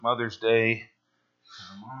Mother's Day.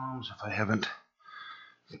 Moms, if I haven't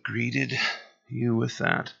greeted you with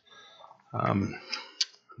that.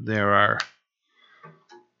 There are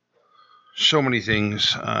so many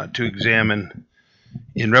things to examine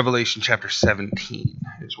in Revelation chapter 17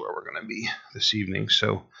 is where we're going to be this evening.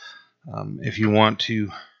 So if you want to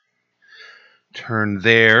turn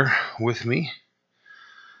there with me,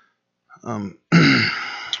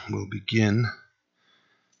 we'll begin.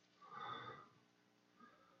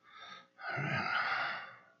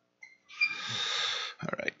 All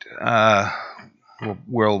right.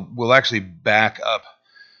 We'll actually back up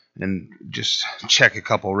and just check a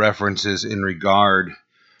couple references in regard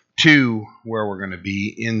to where we're going to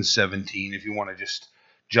be in 17. If you want to just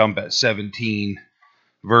jump at 17,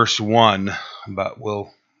 verse 1, but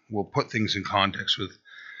we'll put things in context with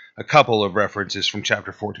a couple of references from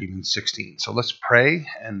chapter 14 and 16. So let's pray,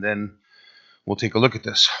 and then we'll take a look at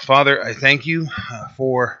this. Father, I thank you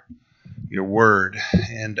for your word,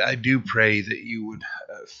 and I do pray that you would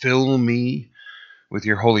fill me with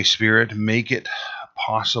your Holy Spirit, make it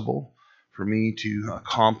possible for me to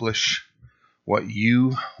accomplish what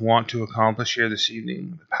you want to accomplish here this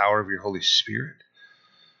evening, the power of your Holy Spirit,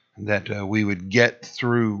 that we would get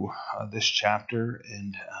through this chapter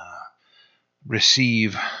and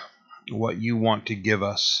receive what you want to give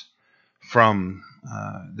us from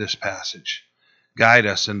this passage. Guide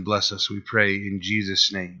us and bless us, we pray in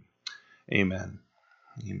Jesus' name. Amen.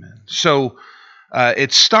 Amen. So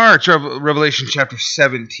it starts, Revelation chapter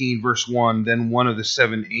 17, verse 1, then one of the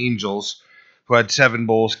seven angels who had seven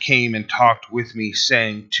bowls came and talked with me,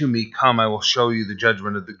 saying, "To me, come, I will show you the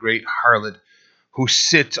judgment of the great harlot who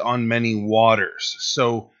sits on many waters."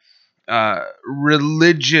 So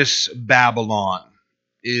religious Babylon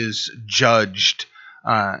is judged.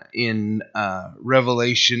 In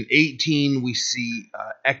Revelation 18, we see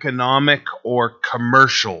economic or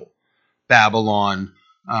commercial Babylon.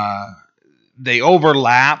 They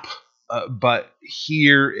overlap, but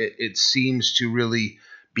here it seems to really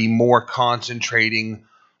be more concentrating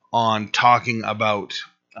on talking about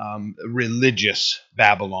religious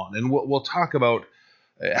Babylon. And we'll talk about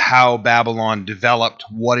how Babylon developed,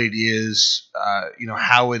 what it is,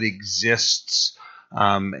 how it exists,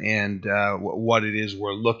 and what it is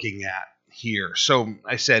we're looking at here. So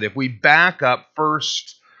I said, if we back up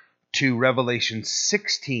first to Revelation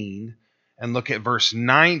 16 and look at verse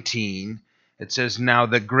 19, it says, "Now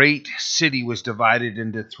the great city was divided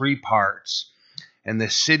into three parts, and the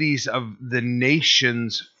cities of the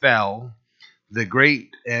nations fell. And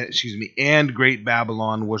great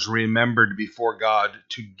Babylon was remembered before God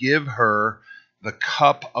to give her the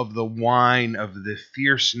cup of the wine of the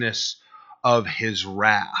fierceness of his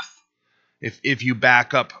wrath." If you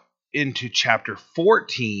back up into chapter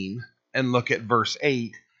 14 and look at verse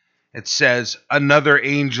 8, it says, "Another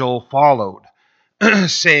angel followed,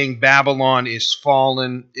 saying, Babylon is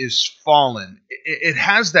fallen, is fallen." It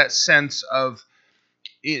has that sense of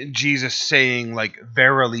Jesus saying, like,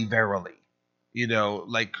 "Verily, verily,"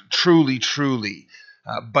 like truly, truly.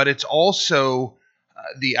 But it's also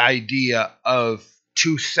the idea of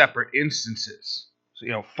two separate instances.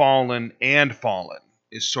 So, fallen and fallen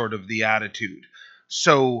is sort of the attitude.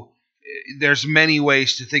 So there's many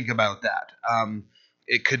ways to think about that.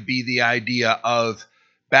 It could be the idea of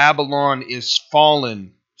Babylon is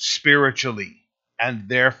fallen spiritually and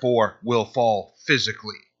therefore will fall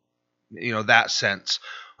physically. That sense.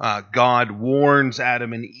 God warns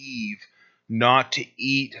Adam and Eve not to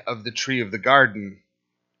eat of the tree of the garden.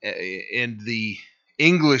 And the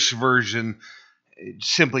English version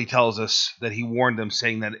simply tells us that he warned them,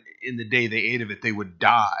 saying that in the day they ate of it, they would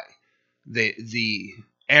die. The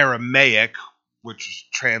Aramaic, which is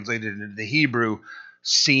translated into the Hebrew,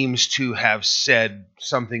 seems to have said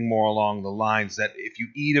something more along the lines that if you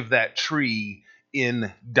eat of that tree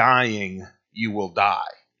in dying, you will die.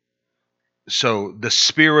 So the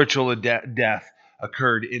spiritual death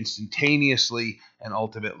occurred instantaneously and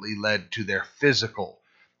ultimately led to their physical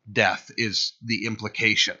death is the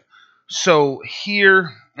implication. So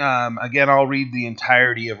here, again, I'll read the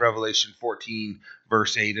entirety of Revelation 14,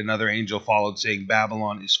 verse 8. "Another angel followed, saying,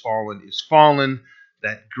 Babylon is fallen,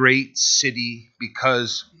 that great city,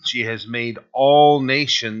 because she has made all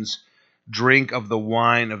nations drink of the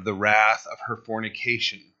wine of the wrath of her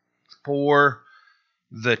fornication." For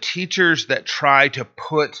the teachers that try to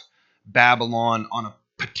put Babylon on a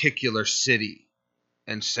particular city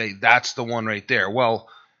and say that's the one right there, well,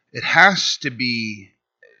 it has to be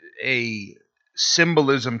a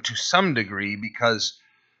symbolism to some degree, because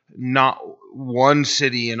not one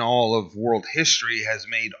city in all of world history has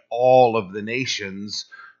made all of the nations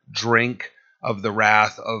drink of the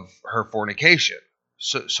wrath of her fornication.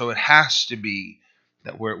 So it has to be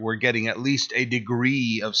that we're getting at least a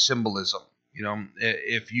degree of symbolism.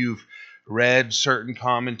 If you've read certain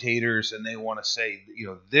commentators and they want to say,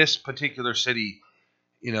 this particular city,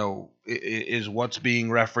 is what's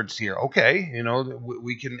being referenced here. Okay,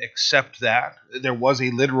 we can accept that. There was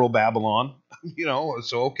a literal Babylon,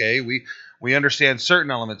 so okay, we understand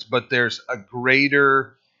certain elements, but there's a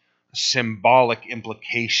greater symbolic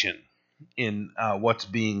implication in what's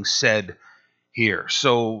being said here.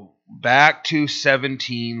 So back to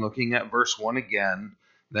 17, looking at verse 1 again.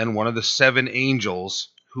 Then one of the seven angels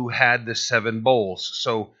who had the seven bowls.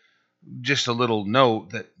 So just a little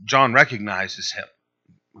note that John recognizes him.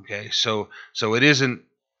 Okay, so it isn't,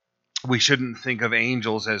 we shouldn't think of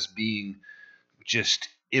angels as being just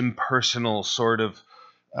impersonal sort of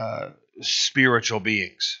spiritual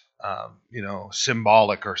beings,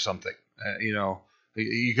 symbolic or something.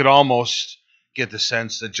 You could almost get the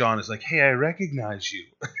sense that John is like, hey, I recognize you.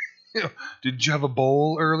 Did you have a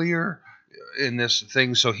bowl earlier in this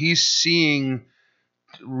thing? So he's seeing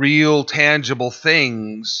real, tangible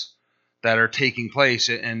things that are taking place.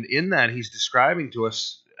 And in that, he's describing to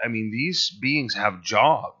us, these beings have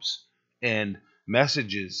jobs and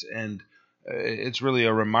messages, and it's really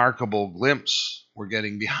a remarkable glimpse we're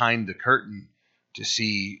getting behind the curtain to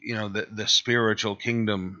see, the spiritual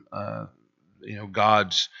kingdom,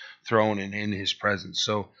 God's throne and in his presence.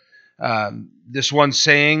 So this one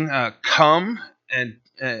saying, come and,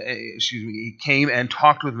 he came and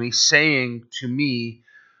talked with me, saying to me,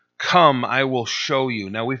 come, I will show you.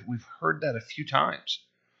 Now, we've heard that a few times.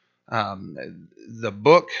 The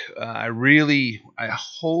book, I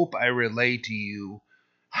hope I relay to you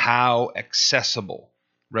how accessible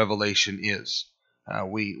Revelation is.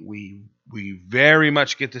 We very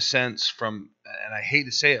much get the sense from, and I hate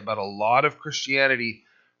to say it, but a lot of Christianity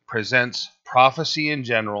presents prophecy in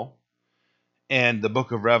general and the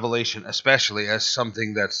book of Revelation especially as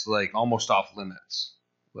something that's like almost off limits.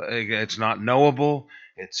 It's not knowable.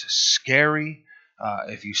 It's scary.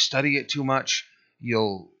 If you study it too much,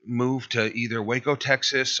 you'll move to either Waco,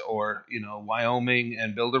 Texas, or Wyoming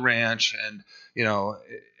and build a ranch, and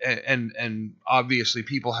and obviously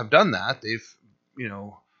people have done that. They've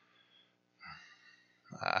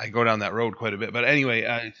I go down that road quite a bit, but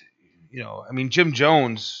anyway, Jim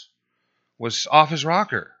Jones was off his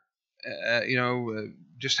rocker.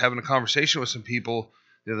 Just having a conversation with some people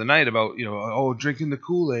the other night about drinking the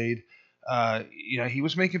Kool-Aid. He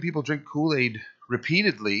was making people drink Kool-Aid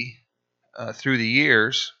repeatedly through the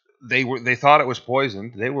years. They thought it was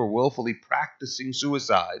poisoned. They were willfully practicing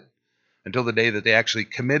suicide until the day that they actually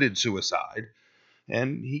committed suicide.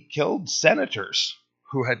 And he killed senators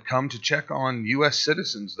who had come to check on U.S.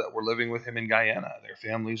 citizens that were living with him in Guyana. Their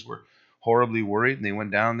families were horribly worried, and they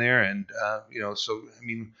went down there. And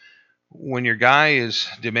when your guy is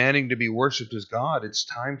demanding to be worshipped as God, it's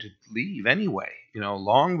time to leave anyway.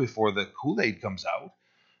 Long before the Kool-Aid comes out.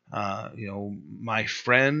 My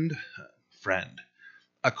friend,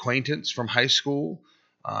 acquaintance from high school,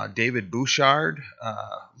 David Bouchard,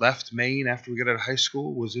 left Maine after we got out of high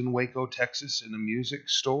school, was in Waco, Texas, in a music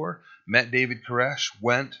store, met David Koresh,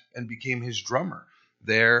 went and became his drummer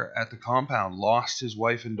there at the compound, lost his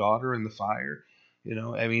wife and daughter in the fire.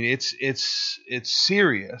 It's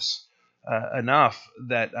serious enough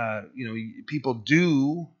that people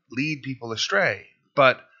do lead people astray,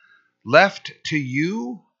 but left to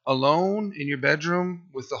you alone in your bedroom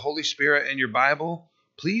with the Holy Spirit and your Bible,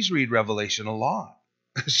 please read Revelation a lot.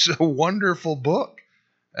 It's a wonderful book.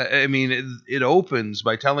 It opens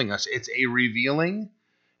by telling us it's a revealing,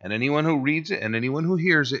 and anyone who reads it and anyone who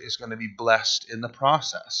hears it is going to be blessed in the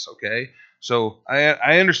process, okay? So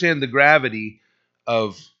I understand the gravity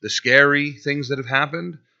of the scary things that have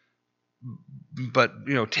happened, but,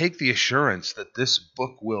 take the assurance that this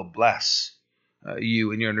book will bless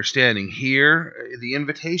you in your understanding. Here, the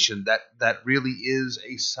invitation that really is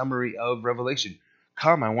a summary of Revelation.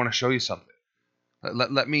 Come, I want to show you something.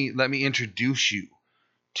 Let me introduce you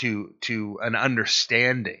to an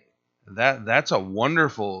understanding. That's a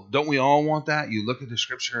wonderful. Don't we all want that? You look at the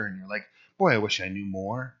scripture and you're like, boy, I wish I knew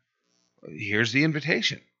more. Here's the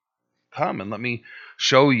invitation. Come and let me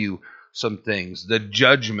show you some things. The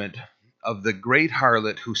judgment of the great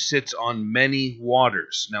harlot who sits on many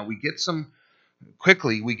waters. Now we get some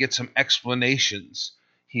explanations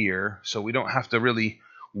here, so we don't have to really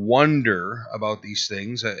wonder about these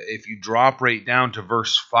things. If you drop right down to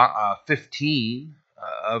verse 15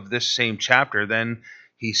 of this same chapter, then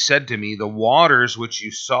he said to me, the waters which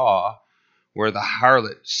you saw where the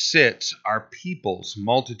harlot sits are peoples,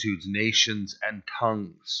 multitudes, nations, and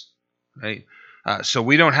tongues. Right? So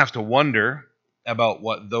we don't have to wonder about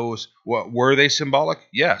what were they symbolic?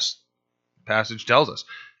 Yes, the passage tells us.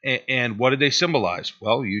 And what did they symbolize?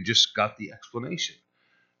 Well, you just got the explanation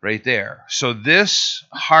right there. So this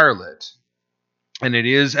harlot, and it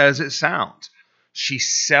is as it sounds, she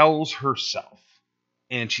sells herself,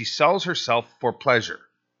 and she sells herself for pleasure.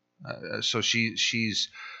 So she's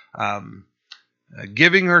um,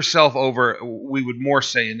 giving herself over, we would more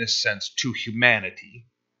say in this sense, to humanity,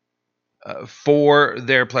 for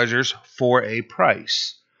their pleasures for a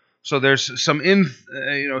price. So there's some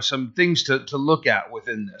things to look at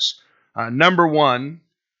within this. Number one,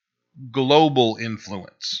 global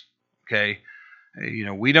influence. Okay,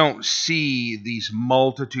 we don't see these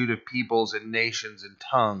multitude of peoples and nations and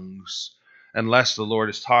tongues unless the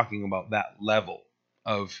Lord is talking about that level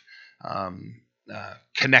of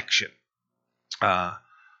connection.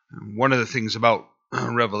 One of the things about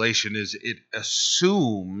Revelation is it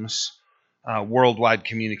assumes worldwide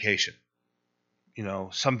communication.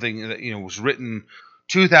 Something that was written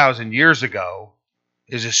 2,000 years ago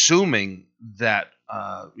is assuming that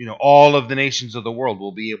all of the nations of the world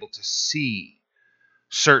will be able to see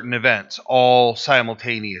certain events all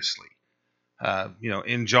simultaneously.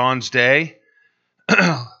 In John's day,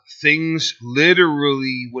 things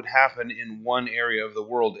literally would happen in one area of the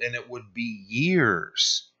world, and it would be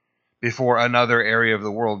years before another area of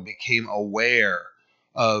the world became aware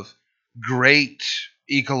of great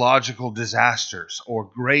ecological disasters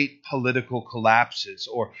or great political collapses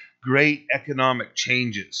or great economic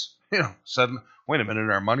changes. Suddenly, wait a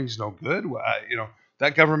minute, our money's no good.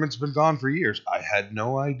 That government's been gone for years. I had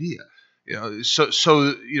no idea. So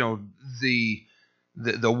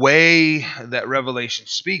the way that Revelation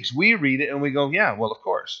speaks, we read it and we go, yeah, well, of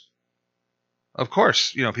course. Of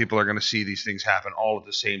course, people are going to see these things happen all at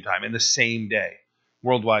the same time, in the same day,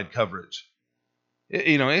 worldwide coverage.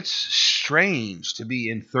 It's strange to be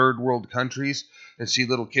in third world countries and see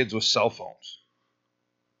little kids with cell phones.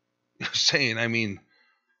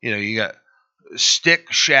 You got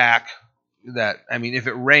Stick Shack that, if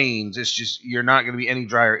it rains, it's just, you're not going to be any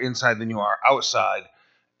drier inside than you are outside.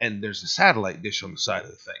 And there's a satellite dish on the side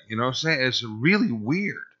of the thing. You know what I'm saying? It's really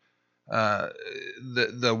weird.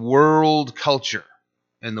 The world culture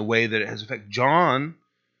and the way that it has affected. John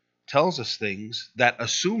tells us things that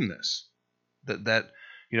assume this. That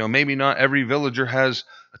maybe not every villager has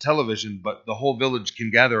a television, but the whole village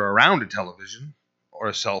can gather around a television or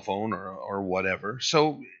a cell phone or whatever.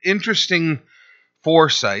 So interesting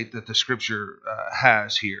foresight that the scripture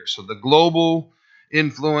has here. So the global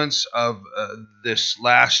influence of this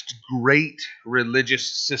last great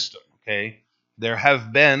religious system. Okay, there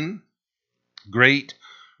have been great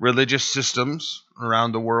religious systems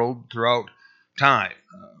around the world throughout time.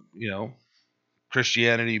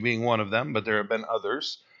 Christianity being one of them, but there have been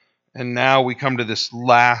others. And now we come to this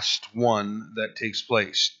last one that takes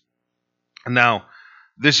place. And now,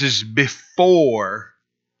 this is before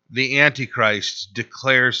the Antichrist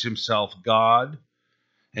declares himself God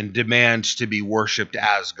and demands to be worshipped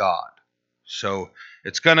as God. So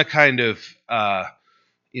it's going to kind of,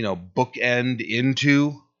 bookend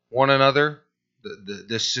into one another.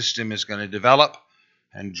 This system is going to develop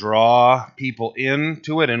and draw people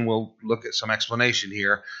into it, and we'll look at some explanation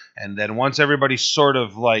here. And then once everybody's sort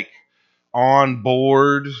of like on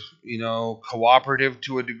board, cooperative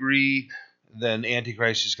to a degree, then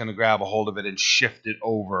Antichrist is going to grab a hold of it and shift it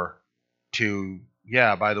over to,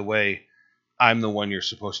 yeah, by the way, I'm the one you're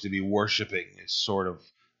supposed to be worshiping, is sort of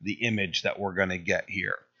the image that we're going to get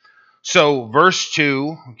here. So verse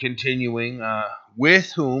 2, continuing,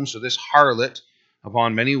 with whom, so this harlot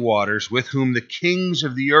upon many waters, with whom the kings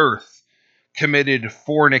of the earth committed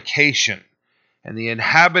fornication, and the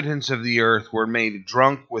inhabitants of the earth were made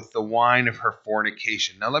drunk with the wine of her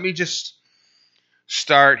fornication. Now let me just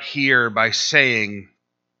start here by saying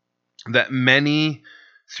that many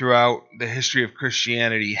throughout the history of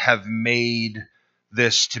Christianity have made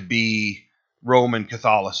this to be Roman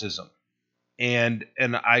Catholicism. And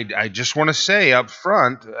I just want to say up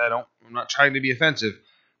front, I'm not trying to be offensive,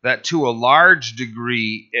 that to a large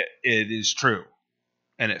degree it is true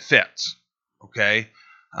and it fits. Okay,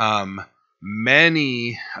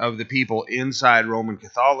 many of the people inside Roman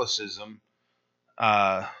Catholicism,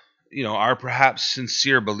 are perhaps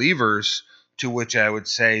sincere believers, to which I would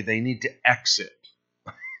say they need to exit.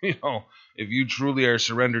 If you truly are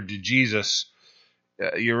surrendered to Jesus,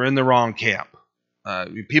 you're in the wrong camp.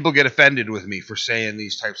 People get offended with me for saying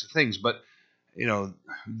these types of things, but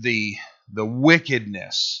the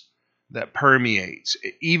wickedness that permeates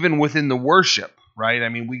even within the worship,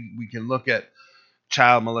 right? We can look at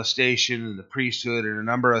child molestation and the priesthood and a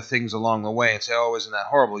number of things along the way and say, oh, isn't that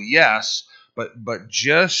horrible? Yes, but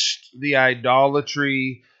just the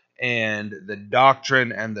idolatry and the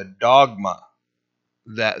doctrine and the dogma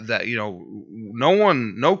that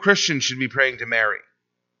no Christian should be praying to Mary,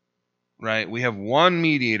 right? We have one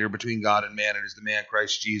mediator between God and man, and is the man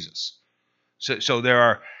Christ Jesus. So there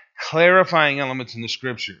are clarifying elements in the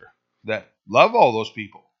Scripture that love all those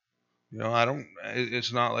people. I don't.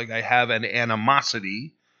 It's not like I have an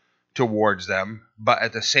animosity towards them, but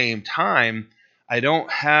at the same time, I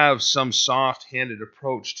don't have some soft-handed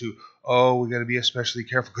approach to, we got to be especially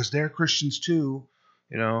careful because they're Christians too.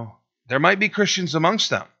 There might be Christians amongst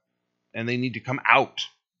them, and they need to come out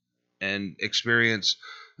and experience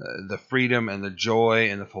the freedom and the joy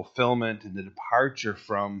and the fulfillment and the departure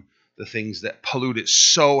from the things that pollute it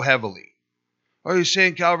so heavily. Are you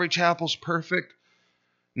saying Calvary Chapel's perfect?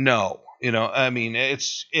 No. There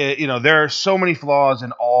are so many flaws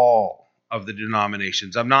in all of the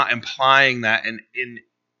denominations. I'm not implying that in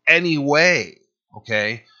any way,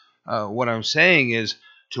 okay? What I'm saying is,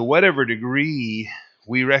 to whatever degree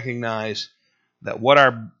we recognize that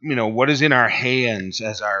what is in our hands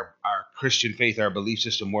as our Christian faith, our belief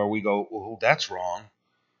system, where we go, well, that's wrong.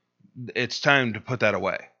 It's time to put that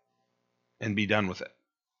away and be done with it,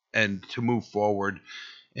 and to move forward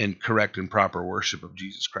in correct and proper worship of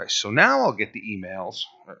Jesus Christ. So now I'll get the emails.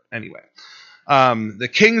 Anyway, the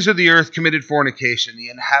kings of the earth committed fornication. The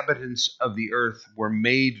inhabitants of the earth were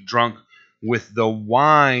made drunk with the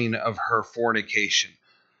wine of her fornication.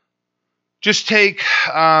 Just take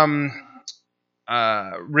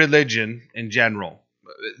religion in general,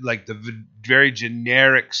 like the very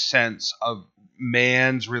generic sense of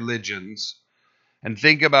man's religions, and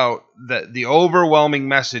think about the overwhelming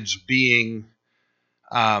message being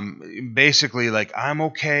basically like, I'm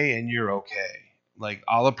okay and you're okay. Like,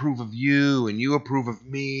 I'll approve of you and you approve of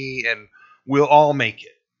me and we'll all make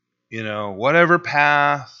it. Whatever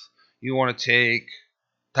path you want to take,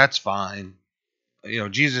 that's fine.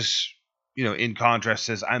 Jesus, in contrast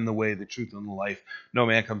says, I'm the way, the truth, and the life. No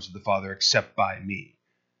man comes to the Father except by me.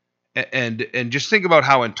 And just think about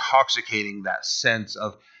how intoxicating that sense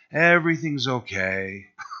of everything's okay,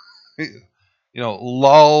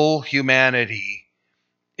 lull humanity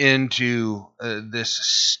into this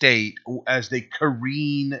state as they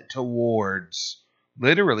careen towards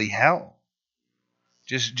literally hell.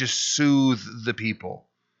 Just soothe the people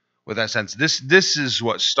with that sense. This is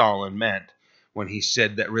what Stalin meant when he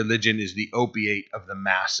said that religion is the opiate of the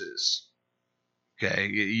masses. Okay,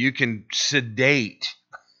 you can sedate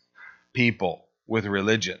people with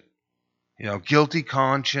religion. Guilty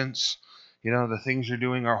conscience. The things you're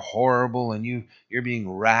doing are horrible, and you're being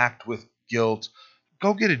racked with guilt.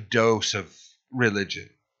 Go get a dose of religion.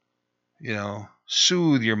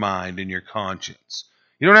 Soothe your mind and your conscience.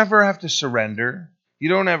 You don't ever have to surrender. You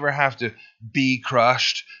don't ever have to be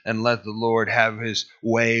crushed and let the Lord have his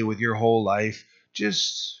way with your whole life.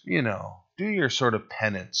 Just, do your sort of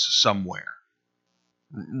penance somewhere.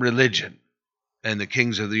 Religion and the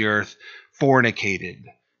kings of the earth fornicated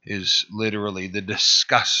is literally the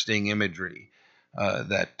disgusting imagery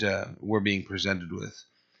that we're being presented with.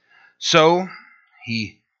 So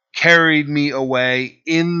he carried me away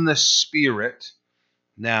in the Spirit.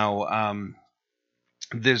 Now,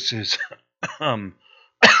 this is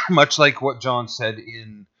much like what John said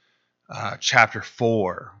in chapter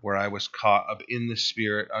 4, where I was caught up in the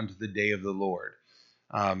Spirit unto the day of the Lord.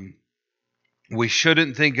 We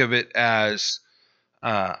shouldn't think of it as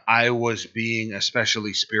I was being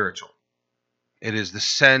especially spiritual. It is the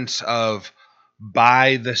sense of,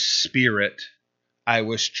 by the Spirit, I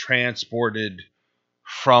was transported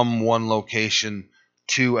from one location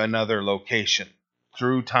to another location,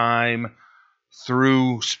 through time,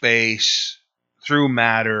 through space, through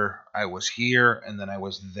matter. I was here and then I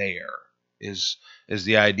was there, is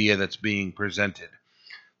the idea that's being presented.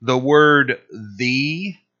 The word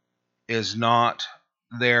 "thee" is not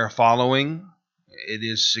there following. It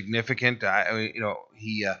is significant.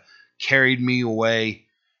 He carried me away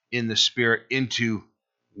in the Spirit into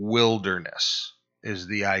wilderness, is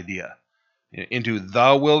the idea. Into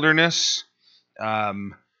the wilderness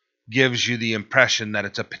gives you the impression that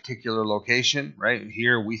it's a particular location, right?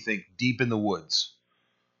 Here we think deep in the woods.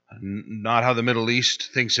 Not how the Middle East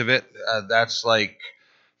thinks of it. That's like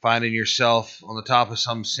finding yourself on the top of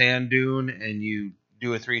some sand dune and you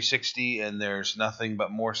do a 360 and there's nothing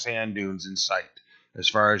but more sand dunes in sight as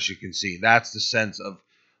far as you can see. That's the sense of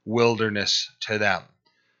wilderness to them.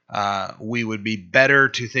 We would be better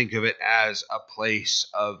to think of it as a place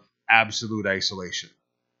of absolute isolation.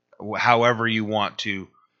 However you want to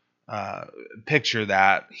picture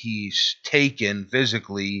that, he's taken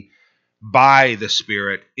physically by the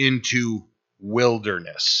Spirit into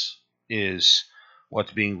wilderness, is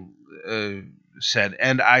what's being said.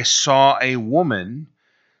 And I saw a woman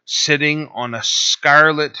sitting on a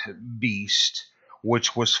scarlet beast,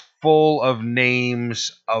 which was full of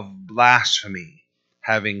names of blasphemy,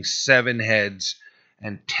 having 7 heads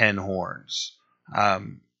and 10 horns. I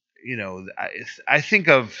think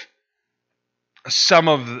of some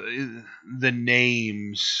of the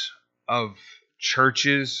names of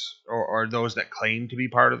churches or those that claim to be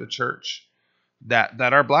part of the church that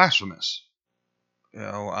are blasphemous.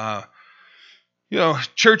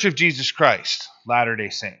 Church of Jesus Christ, Latter-day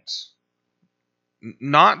Saints.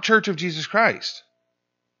 Not Church of Jesus Christ.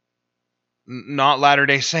 Not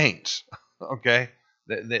Latter-day Saints. Okay?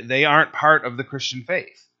 They aren't part of the Christian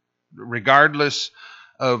faith, regardless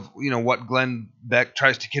of what Glenn Beck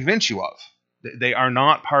tries to convince you of. They are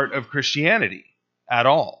not part of Christianity at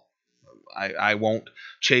all. I won't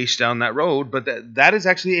chase down that road, but that is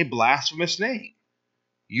actually a blasphemous name.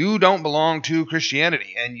 You don't belong to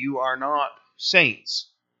Christianity, and you are not saints.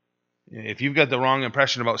 If you've got the wrong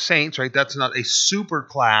impression about saints, right, that's not a super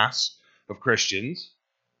class of Christians.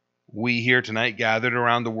 We here tonight, gathered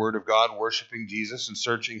around the Word of God, worshiping Jesus and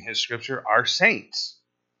searching His Scripture, are saints,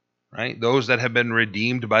 right? Those that have been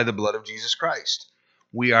redeemed by the blood of Jesus Christ.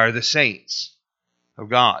 We are the saints of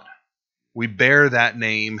God. We bear that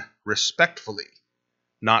name respectfully,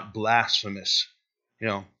 not blasphemous.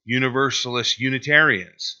 Universalist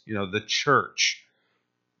Unitarians, the church.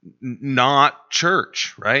 Not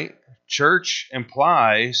church, right? Church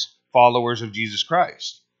implies followers of Jesus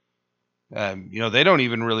Christ. They don't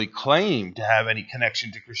even really claim to have any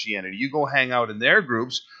connection to Christianity. You go hang out in their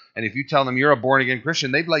groups, and if you tell them you're a born-again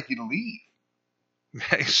Christian, they'd like you to leave.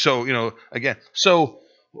 Okay? So, so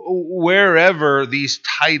wherever these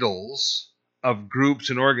titles of groups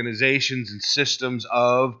and organizations and systems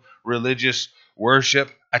of religious worship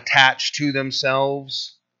attach to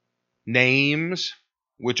themselves names,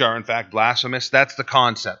 which are in fact blasphemous, that's the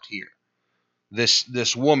concept here.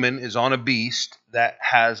 This woman is on a beast that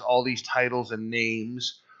has all these titles and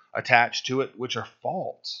names attached to it, which are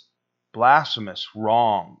false, blasphemous,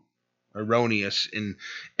 wrong, erroneous in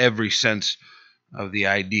every sense of the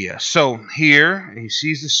idea. So here he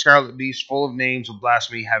sees the scarlet beast full of names of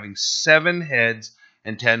blasphemy, having 7 heads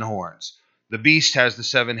and 10 horns. The beast has the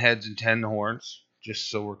 7 heads and 10 horns, just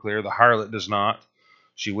so we're clear. The harlot does not.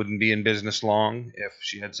 She wouldn't be in business long if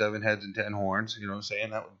she had 7 heads and 10 horns. You know what I'm saying?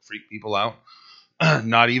 That would freak people out.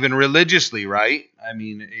 Not even religiously, right? I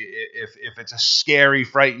mean, if it's a scary,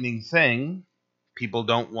 frightening thing, people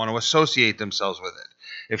don't want to associate themselves with it.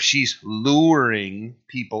 If she's luring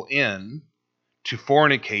people in to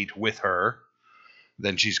fornicate with her,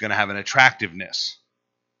 then she's going to have an attractiveness.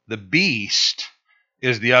 The beast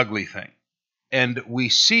is the ugly thing. And we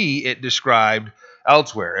see it described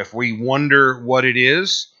elsewhere. If we wonder what it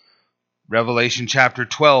is, Revelation chapter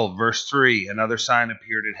 12, verse 3, another sign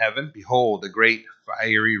appeared in heaven. Behold, a great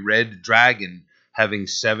fiery red dragon, having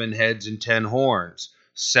 7 heads and 10 horns,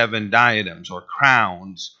 7 diadems or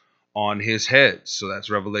crowns on his heads. So that's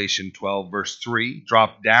Revelation 12, verse 3.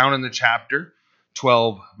 Drop down in the chapter,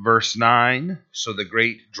 12, verse 9. So the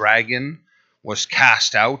great dragon was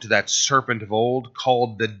cast out, that serpent of old,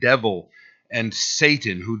 called the devil and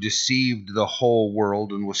Satan, who deceived the whole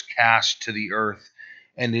world, and was cast to the earth,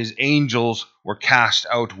 and his angels were cast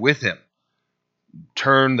out with him.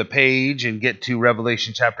 Turn the page and get to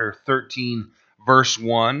Revelation chapter 13, verse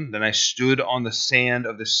 1. Then I stood on the sand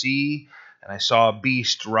of the sea, and I saw a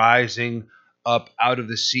beast rising up out of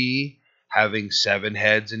the sea, having 7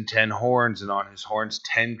 heads and 10 horns, and on his horns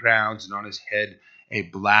 10 crowns, and on his head a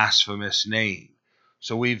blasphemous name.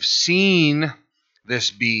 So we've seen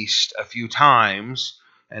this beast a few times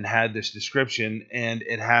and had this description, and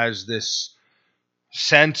it has this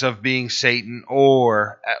sense of being Satan,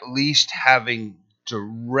 or at least having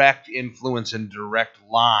direct influence and direct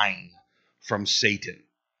line from Satan.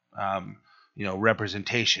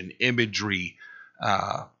 Representation, imagery,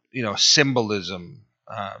 symbolism.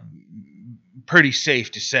 Pretty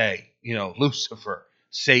safe to say, Lucifer,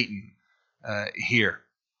 Satan here.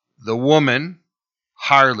 The woman,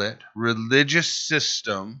 harlot, religious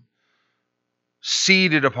system,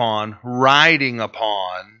 seated upon, riding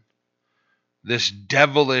upon this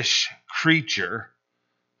devilish creature,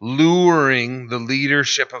 luring the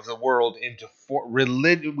leadership of the world into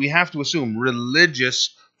we have to assume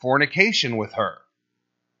religious fornication with her.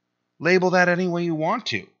 Label that any way you want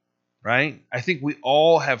to, right? I think we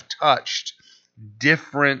all have touched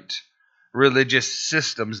different religious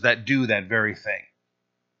systems that do that very thing.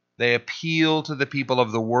 They appeal to the people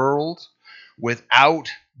of the world without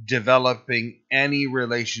developing any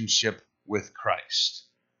relationship with Christ.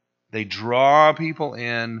 They draw people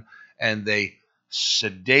in and they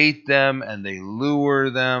sedate them and they lure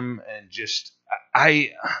them, and just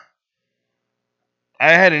I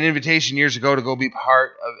had an invitation years ago to go be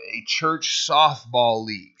part of a church softball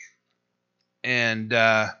league, and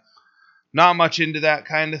not much into that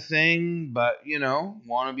kind of thing, but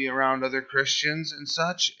want to be around other Christians and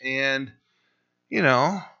such, and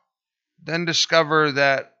then discover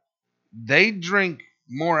that they drink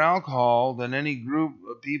more alcohol than any group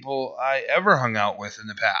of people I ever hung out with in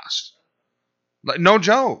the past. Like, no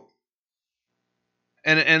joke.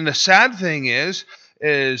 And the sad thing is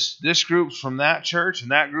this group's from that church,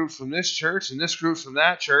 and that group's from this church, and this group's from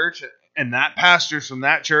that church, and that pastor's from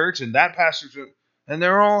that church, and that pastor's from, and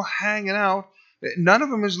they're all hanging out. None of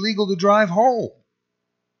them is legal to drive home.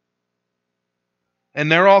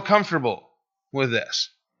 And they're all comfortable with this.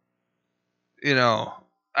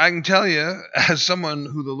 I can tell you, as someone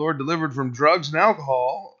who the Lord delivered from drugs and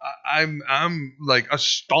alcohol, I'm like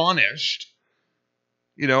astonished,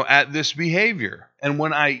 at this behavior. And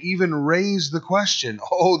when I even raise the question,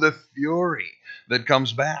 the fury that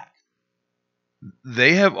comes back.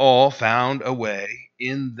 They have all found a way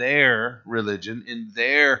in their religion, in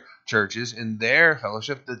their churches, in their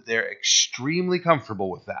fellowship, that they're extremely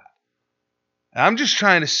comfortable with that. And I'm just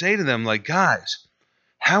trying to say to them, like, guys,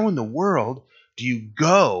 how in the world do you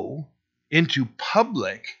go into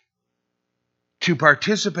public to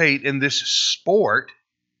participate in this sport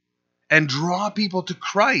and draw people to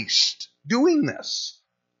Christ doing this?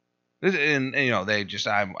 And they just,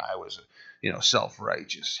 I was,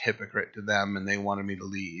 self-righteous hypocrite to them, and they wanted me to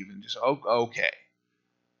leave, and just, okay.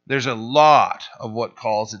 There's a lot of what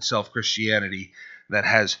calls itself Christianity that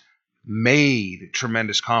has made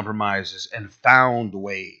tremendous compromises and found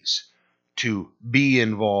ways to be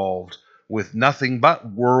involved with nothing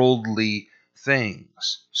but worldly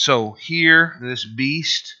things. So here, this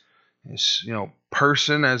beast, this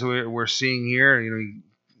person, as we're seeing here,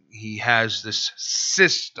 he has this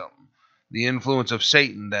system, the influence of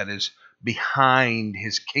Satan that is behind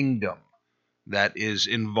his kingdom, that is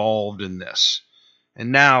involved in this.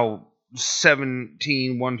 And now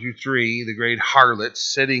 17:1-3, the great harlot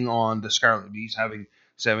sitting on the scarlet beast, having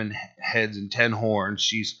 7 heads and 10 horns.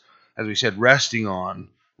 She's, as we said, riding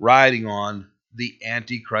on the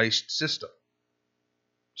Antichrist system.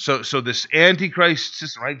 So this Antichrist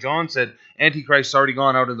system, right? John said Antichrist's already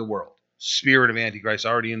gone out in the world. Spirit of Antichrist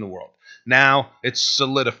already in the world. Now it's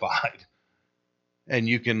solidified. And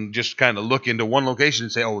you can just kind of look into one location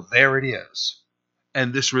and say, there it is.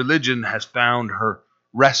 And this religion has found her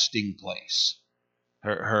resting place,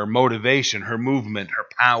 her motivation, her movement, her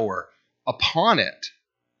power upon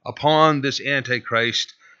this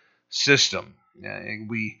Antichrist system.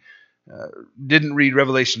 We didn't read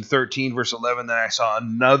Revelation 13, verse 11, then I saw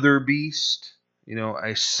another beast,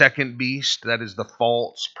 a second beast, that is the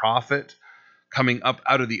false prophet, coming up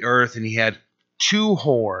out of the earth, and he had 2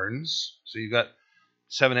 horns. So you got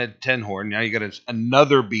 7 head, 10 horn. Now you got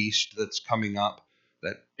another beast that's coming up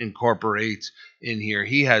that incorporates in here.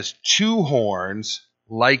 He has 2 horns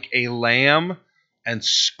like a lamb and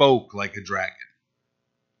spoke like a dragon.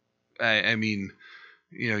 I mean,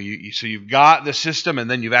 so you've got the system, and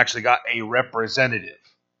then you've actually got a representative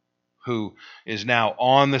who is now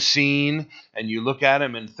on the scene, and you look at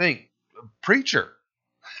him and think, preacher.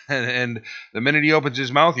 And the minute he opens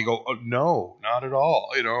his mouth, you go, no, not at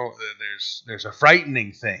all. There's a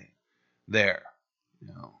frightening thing there.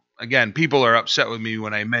 Again, people are upset with me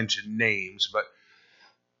when I mention names, but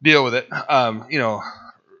deal with it.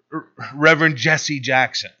 Reverend Jesse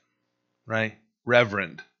Jackson, right?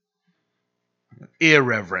 Reverend.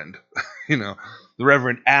 Irreverend. The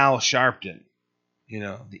Reverend Al Sharpton,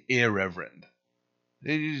 the irreverend.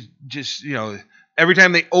 They just, every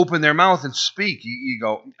time they open their mouth and speak, you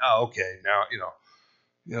go, okay, now,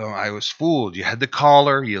 I was fooled. You had the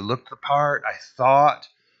collar, you looked the part. I thought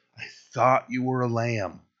you were a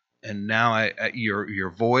lamb. And now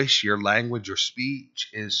your voice, your language, your speech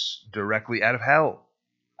is directly out of hell.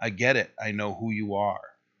 I get it. I know who you are.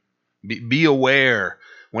 Be aware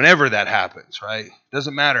whenever that happens, right?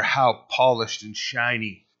 Doesn't matter how polished and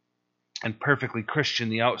shiny and perfectly Christian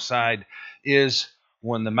the outside is,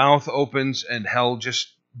 when the mouth opens and hell just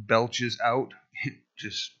belches out,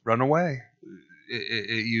 just run away.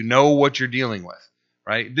 You know what you're dealing with,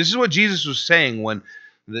 right? This is what Jesus was saying when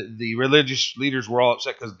the religious leaders were all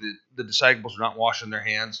upset because the disciples were not washing their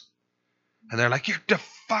hands. And they're like, you're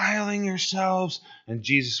defiling yourselves. And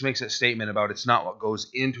Jesus makes that statement about it's not what goes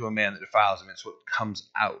into a man that defiles him, it's what comes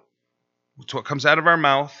out. It's what comes out of our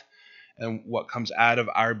mouth and what comes out of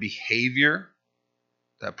our behavior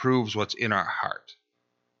that proves what's in our heart.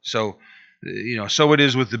 So So it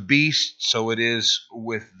is with the beast, so it is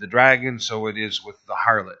with the dragon, so it is with the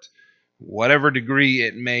harlot. Whatever degree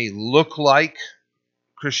it may look like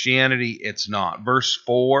Christianity, it's not. Verse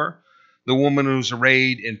 4, the woman who's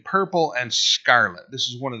arrayed in purple and scarlet. This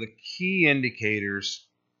is one of the key indicators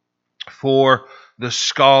for the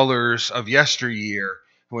scholars of yesteryear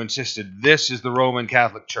who insisted this is the Roman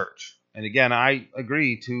Catholic Church. And again, I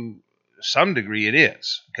agree to some degree it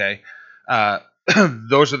is. Okay,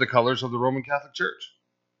 those are the colors of the Roman Catholic Church.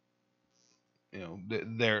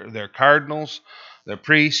 Their cardinals, their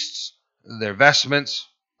priests, their vestments,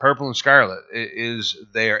 purple and scarlet is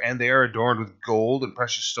there, and they are adorned with gold and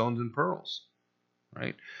precious stones and pearls.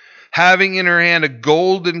 Right, having in her hand a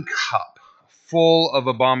golden cup full of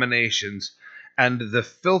abominations and the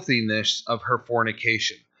filthiness of her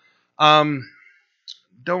fornication.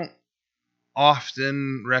 Don't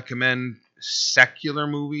often recommend secular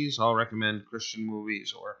movies. I'll recommend Christian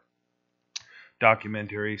movies or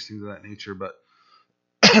documentaries, things of that nature. But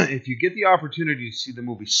if you get the opportunity to see the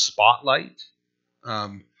movie Spotlight,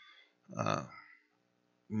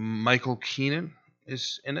 Michael Keaton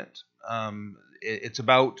is in it. It's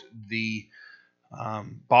about the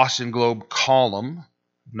Boston Globe column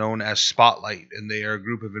known as Spotlight, and they are a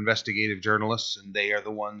group of investigative journalists, and they are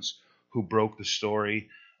the ones who broke the story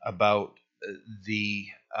about the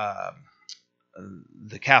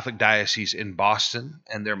Catholic diocese in Boston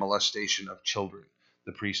and their molestation of children,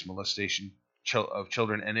 the priest molestation of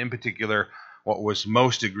children, and in particular, what was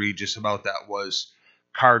most egregious about that was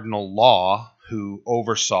Cardinal Law, who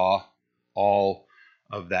oversaw all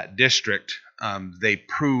of that district. They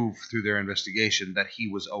proved through their investigation that he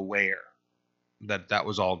was aware that that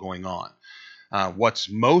was all going on. What's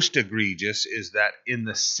most egregious is that in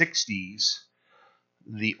the 60s,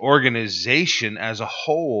 the organization as a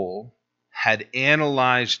whole had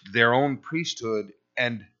analyzed their own priesthood,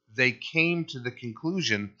 and they came to the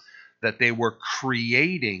conclusion that they were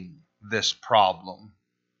creating this problem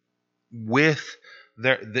with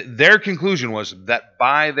their conclusion was that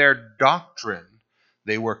by their doctrine,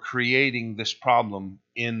 they were creating this problem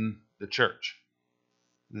in the church.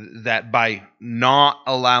 That by not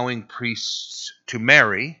allowing priests to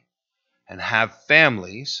marry and have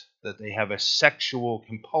families, that they have a sexual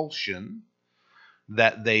compulsion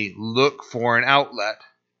that they look for an outlet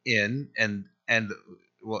in. And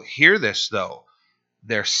well, hear this though.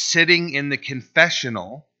 They're sitting in the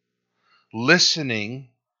confessional, listening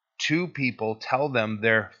to people tell them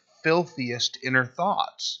their filthiest inner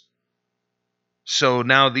thoughts. So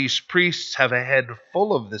now these priests have a head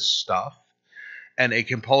full of this stuff and a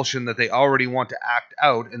compulsion that they already want to act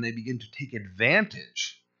out, and they begin to take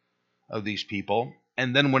advantage of these people.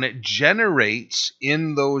 And then when it generates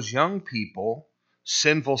in those young people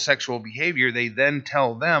sinful sexual behavior, they then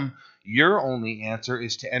tell them, your only answer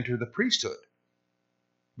is to enter the priesthood,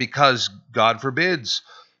 because God forbids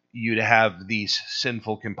you to have these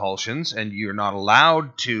sinful compulsions, and you're not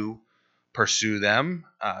allowed to pursue them.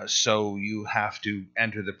 So you have to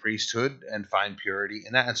enter the priesthood and find purity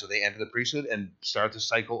in that. And so they enter the priesthood and start the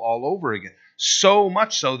cycle all over again. So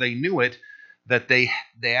much so they knew it, that they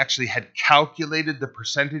actually had calculated the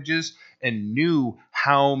percentages and knew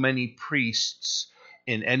how many priests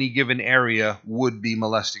in any given area would be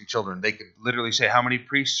molesting children. They could literally say how many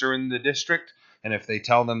priests are in the district, and if they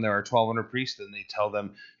tell them there are 1,200 priests, then they tell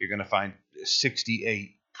them you're going to find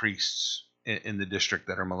 68 priests in the district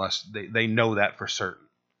that are molested. They know that for certain.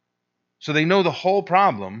 So they know the whole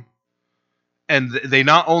problem, and they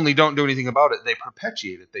not only don't do anything about it, they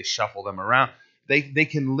perpetuate it. They shuffle them around. They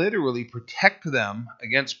can literally protect them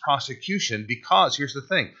against prosecution because, here's the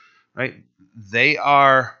thing, right? They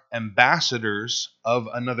are ambassadors of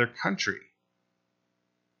another country.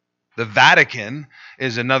 The Vatican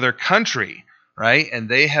is another country, right? And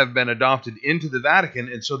they have been adopted into the Vatican,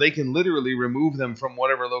 and so they can literally remove them from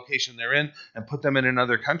whatever location they're in and put them in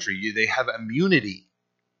another country. They have immunity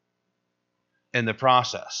in the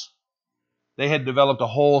process. They had developed a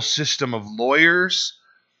whole system of lawyers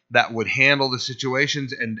that would handle the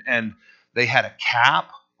situations, and they had a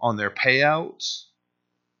cap on their payouts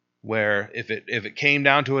where if it came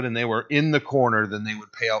down to it and they were in the corner, then they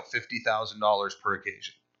would pay out $50,000 per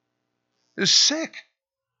occasion. It was sick.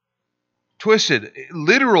 Twisted,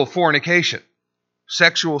 literal fornication,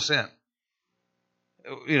 sexual sin.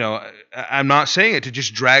 I'm not saying it to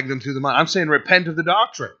just drag them through the mud. I'm saying repent of the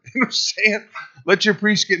doctrine. I'm saying let your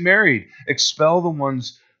priests get married. Expel the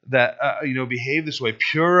ones that behave this way.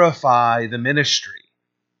 Purify the ministry.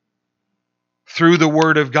 through the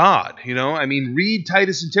word of God. I mean, read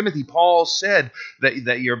Titus and Timothy. Paul said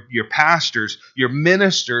that your pastors, your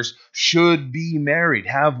ministers should be married,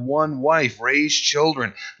 have one wife, raise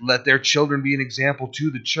children, let their children be an example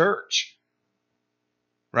to the church.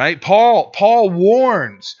 Right? Paul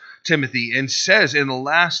warns Timothy and says in the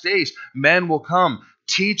last days, men will come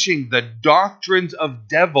teaching the doctrines of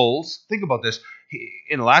devils. Think about this.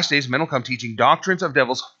 In the last days, men will come teaching doctrines of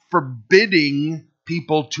devils, forbidding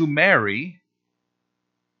people to marry,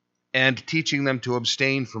 and teaching them to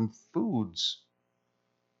abstain from foods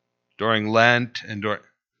during Lent and during...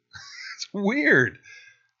 It's weird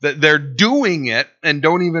that they're doing it and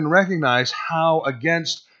don't even recognize how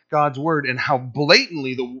against God's word and how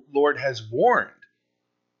blatantly the Lord has warned.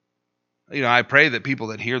 I pray that people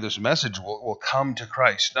that hear this message will come to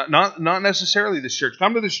Christ. Not necessarily this church.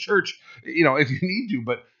 Come to this church, if you need to,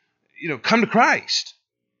 but come to Christ.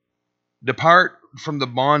 Depart from the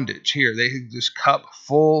bondage. Here, they have this cup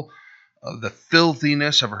full of the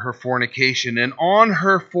filthiness of her fornication, and on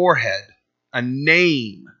her forehead a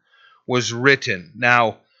name was written.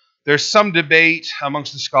 Now, there's some debate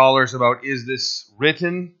amongst the scholars about, is this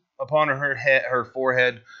written upon her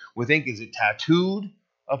forehead? We think, is it tattooed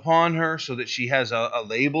upon her so that she has a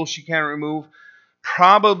label she can't remove?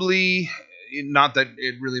 Probably not that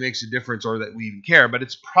it really makes a difference or that we even care, but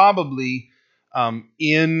it's probably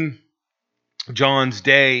in John's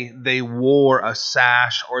day, they wore a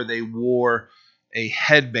sash or they wore a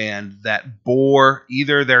headband that bore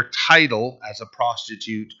either their title as a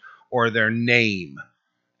prostitute or their name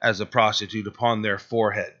as a prostitute upon their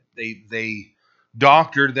forehead. They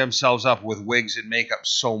doctored themselves up with wigs and makeup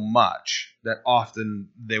so much that often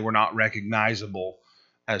they were not recognizable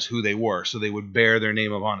as who they were, so they would bear their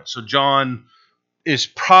name upon it. So John is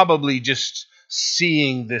probably just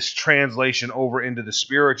seeing this translation over into the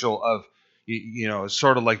spiritual of, it's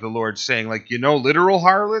sort of like the Lord saying, literal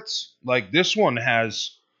harlots, like this one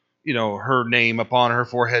has, her name upon her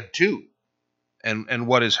forehead too. And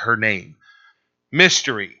what is her name?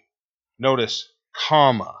 Mystery. Notice,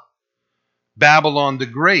 comma. Babylon the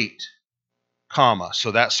Great, comma.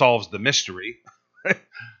 So that solves the mystery.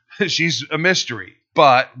 She's a mystery.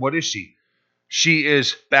 But what is she? She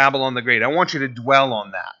is Babylon the Great. I want you to dwell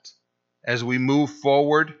on that as we move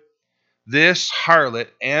forward. This harlot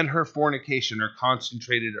and her fornication are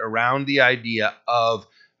concentrated around the idea of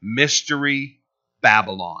mystery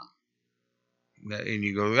Babylon. And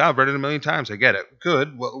you go, I've read it a million times. I get it.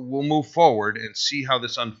 Good. Well, we'll move forward and see how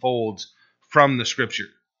this unfolds from the scripture.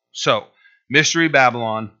 So, mystery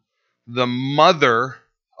Babylon, the mother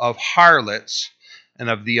of harlots and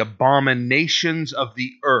of the abominations of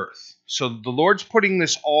the earth. So the Lord's putting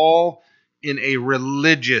this all in a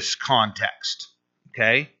religious context.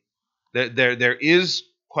 Okay? There is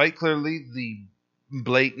quite clearly the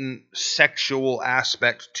blatant sexual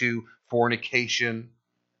aspect to fornication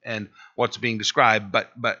and what's being described,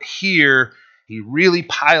 but here he really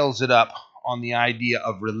piles it up on the idea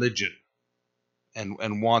of religion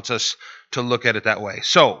and wants us to look at it that way.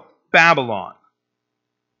 So, Babylon.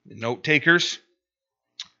 Note takers,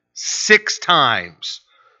 6 times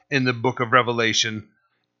in the book of Revelation,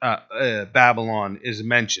 Babylon is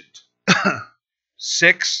mentioned.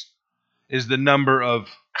 6 is the number of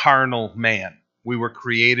carnal man. We were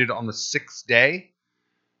created on the 6th day,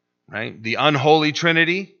 right? The unholy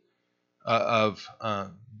trinity of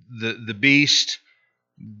the beast,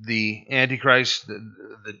 the Antichrist,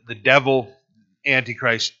 the devil,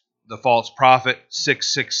 Antichrist, the false prophet,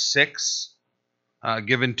 666,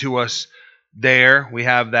 given to us there. We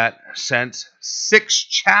have that sense. 6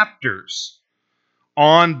 chapters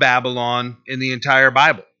on Babylon in the entire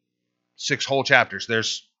Bible. 6 whole chapters.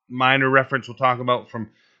 There's minor reference we'll talk about from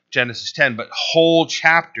Genesis 10, but whole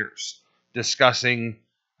chapters discussing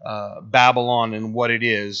Babylon and what it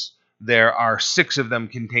is. There are 6 of them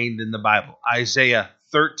contained in the Bible. Isaiah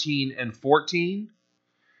 13 and 14,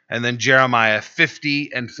 and then Jeremiah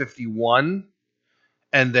 50 and 51,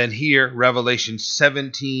 and then here, Revelation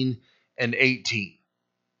 17 and 18.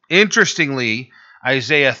 Interestingly,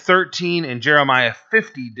 Isaiah 13 and Jeremiah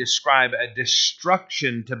 50 describe a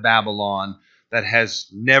destruction to Babylon that has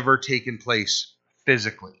never taken place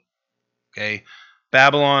physically. Okay?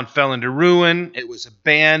 Babylon fell into ruin. It was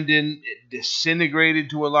abandoned. It disintegrated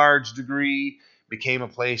to a large degree, became a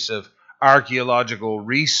place of archaeological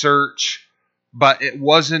research, but it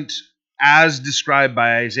wasn't as described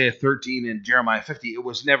by Isaiah 13 and Jeremiah 50. It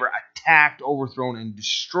was never attacked, overthrown, and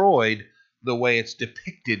destroyed the way it's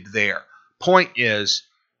depicted there. Point is,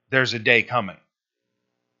 there's a day coming.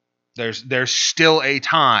 There's still a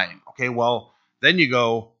time. Okay, well, then you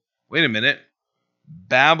go, wait a minute,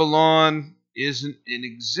 Babylon isn't in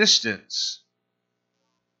existence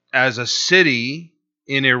as a city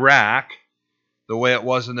in Iraq the way it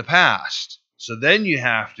was in the past. So then you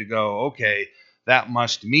have to go, okay, that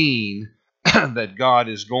must mean that God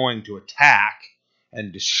is going to attack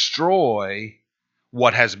and destroy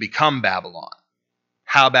what has become Babylon.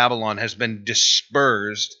 How Babylon has been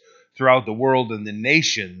dispersed throughout the world and the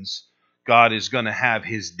nations, God is going to have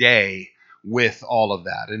his day with all of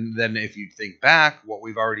that. And then if you think back, what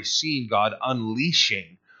we've already seen God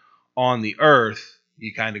unleashing on the earth,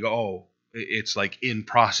 you kind of go, oh, it's like in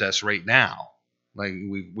process right now. Like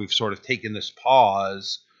we've sort of taken this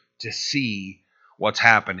pause to see what's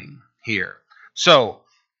happening here. So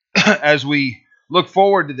as we look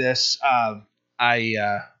forward to this,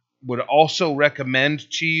 I would also recommend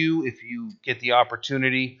to you, if you get the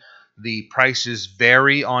opportunity, the prices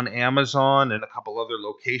vary on Amazon and a couple other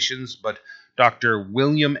locations, but Dr.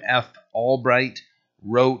 William F. Albright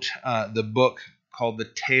wrote the book called The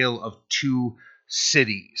Tale of Two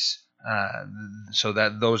Cities. So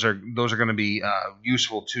that those are going to be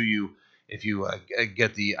useful to you if you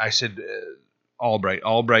get the. I said Albright.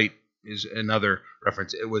 Albright is another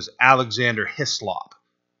reference. It was Alexander Hislop.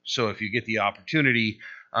 So if you get the opportunity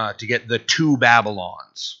to get The Two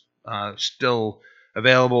Babylons, still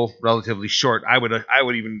available, relatively short. I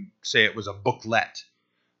would even say it was a booklet,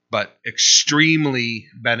 but extremely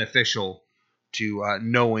beneficial to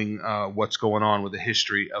knowing what's going on with the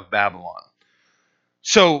history of Babylon.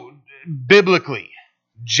 So biblically,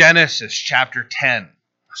 Genesis chapter 10,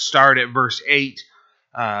 start at verse 8.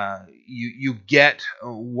 You get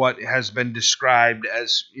what has been described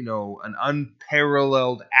as, an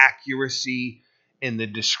unparalleled accuracy in the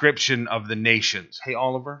description of the nations. Hey,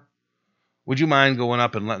 Oliver, would you mind going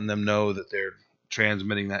up and letting them know that they're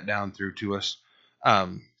transmitting that down through to us?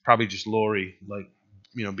 Probably just Lori,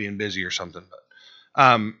 being busy or something.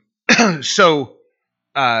 But so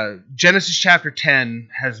Genesis chapter 10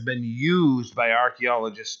 has been used by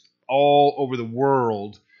archaeologists all over the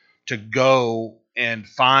world to go and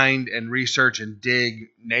find and research and dig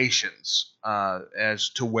nations as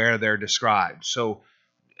to where they're described. So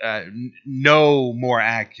no more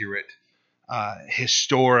accurate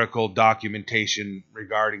historical documentation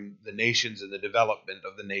regarding the nations and the development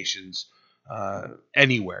of the nations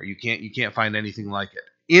anywhere. You can't find anything like it.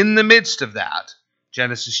 In the midst of that,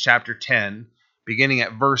 Genesis chapter 10, beginning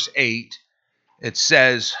at verse 8, it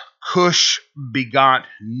says, Cush begot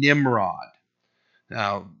Nimrod.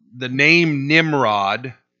 Now, the name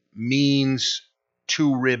Nimrod means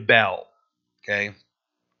to rebel. Okay?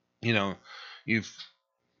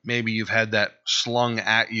 You've had that slung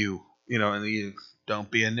at you, and you don't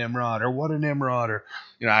be a Nimrod, or what a Nimrod, or,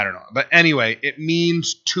 I don't know. But anyway, it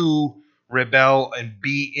means to rebel and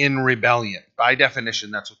be in rebellion. By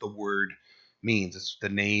definition, that's what the word means. It's what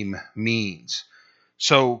the name means.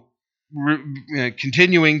 So,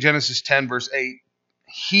 continuing Genesis 10, verse 8,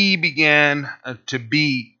 he began to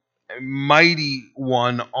be a mighty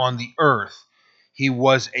one on the earth. He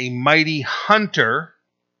was a mighty hunter,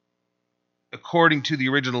 according to the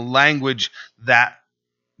original language, that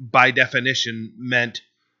by definition meant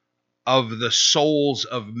of the souls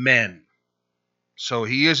of men. So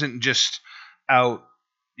he isn't just out,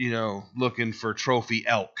 looking for trophy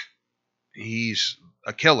elk. He's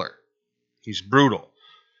a killer. He's brutal.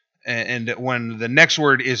 And when the next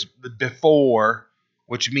word is before,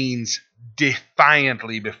 which means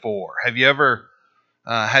defiantly before. Have you ever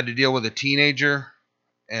had to deal with a teenager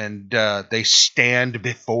and they stand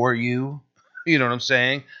before you? You know what I'm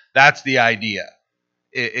saying? That's the idea.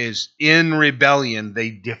 It is in rebellion,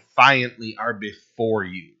 they defiantly are before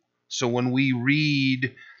you. So when we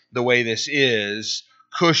read the way this is,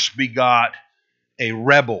 Cush begot a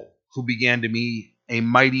rebel who began to be a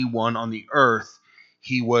mighty one on the earth.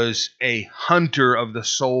 He was a hunter of the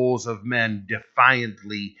souls of men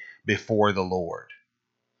defiantly before the Lord.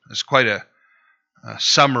 It's quite a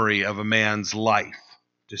summary of a man's life,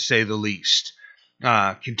 to say the least.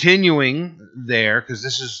 Continuing there,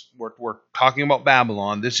 because we're talking about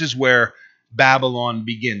Babylon. This is where Babylon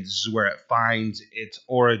begins. This is where it finds its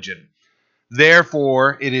origin.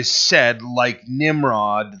 Therefore, it is said, like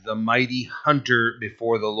Nimrod, the mighty hunter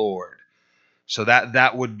before the Lord. So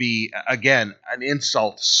that would be, again, an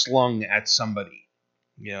insult slung at somebody.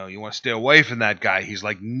 You want to stay away from that guy. He's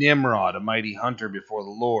like Nimrod, a mighty hunter before the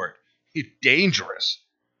Lord. He's dangerous,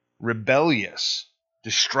 rebellious,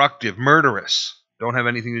 destructive, murderous. Don't have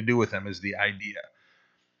anything to do with him is the idea.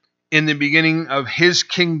 In the beginning of his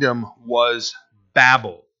kingdom was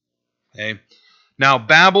Babel. Okay. Now,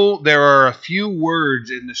 Babel, there are a few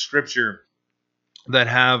words in the scripture that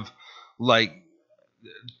have like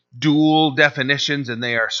dual definitions, and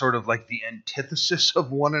they are sort of like the antithesis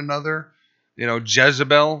of one another.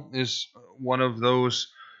 Jezebel is one of those,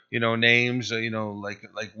 names,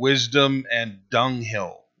 like wisdom and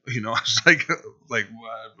dunghill. It's like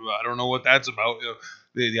I don't know what that's about.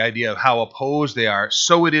 The idea of how opposed they are.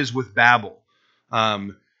 So it is with Babel,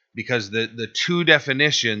 because the two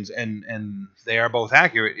definitions, and they are both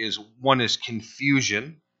accurate. Is one is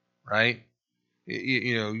confusion, right?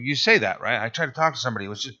 You say that, right? I tried to talk to somebody. It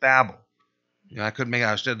was just Babel. I couldn't make it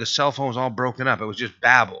out. The cell phone was all broken up. It was just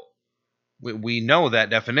Babel. We know that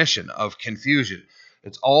definition of confusion.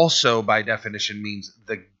 It's also, by definition, means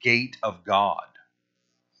the gate of God.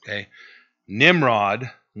 Okay, Nimrod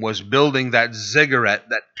was building that ziggurat,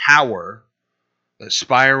 that tower, that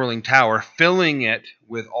spiraling tower, filling it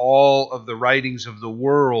with all of the writings of the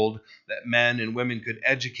world that men and women could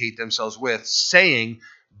educate themselves with, saying,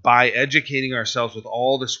 by educating ourselves with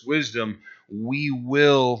all this wisdom, we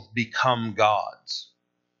will become gods.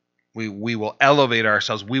 We will elevate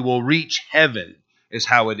ourselves. We will reach heaven, is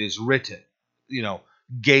how it is written.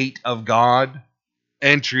 Gate of God,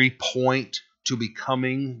 entry point to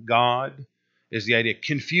becoming God is the idea.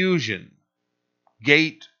 Confusion,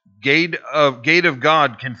 gate of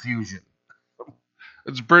God, confusion.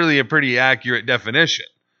 It's really a pretty accurate definition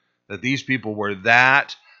that these people were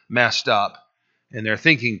that messed up in their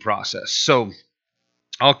thinking process. So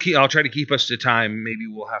I'll try to keep us to time. Maybe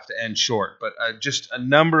we'll have to end short, but just a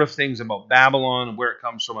number of things about Babylon and where it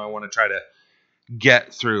comes from. I want to try to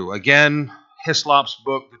get through. Again, Hislop's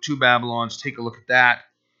book, The Two Babylons. Take a look at that.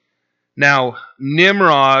 Now,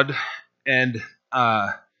 Nimrod and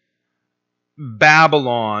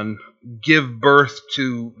Babylon give birth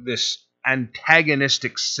to this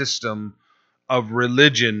antagonistic system of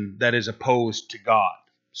religion that is opposed to God.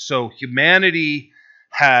 So humanity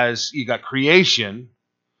you got creation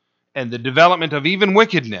and the development of even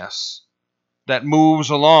wickedness that moves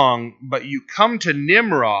along, but you come to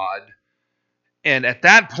Nimrod, and at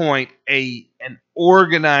that point an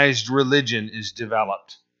organized religion is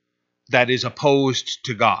developed that is opposed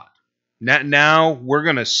to God. Now we're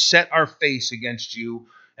going to set our face against you,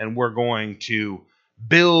 and we're going to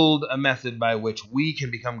build a method by which we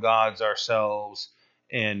can become gods ourselves.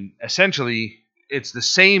 And essentially, it's the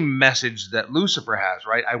same message that Lucifer has,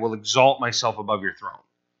 right? I will exalt myself above your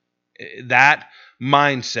throne. That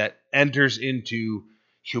mindset enters into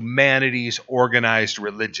humanity's organized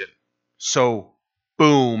religion. So,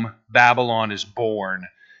 boom, Babylon is born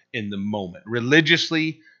in the moment.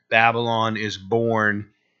 Religiously, Babylon is born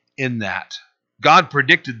in that. God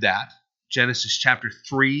predicted that. Genesis chapter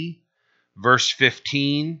 3, verse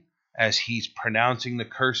 15, as he's pronouncing the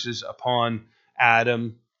curses upon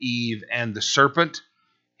Adam, Eve, and the serpent.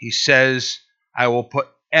 He says, I will put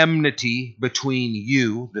enmity between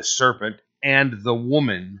you, the serpent, and the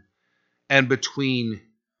woman, and between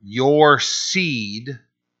your seed,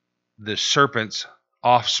 the serpent's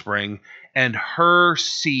offspring, and her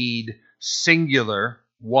seed, singular,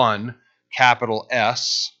 one, capital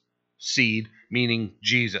S, seed, meaning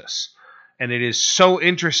Jesus. And it is so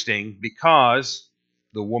interesting because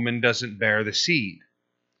the woman doesn't bear the seed.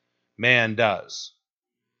 Man does.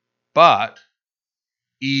 But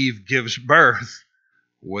Eve gives birth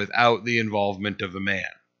without the involvement of a man.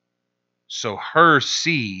 So her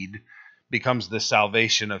seed becomes the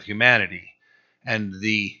salvation of humanity. And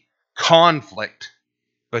the conflict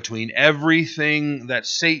between everything that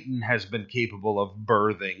Satan has been capable of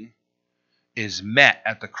birthing is met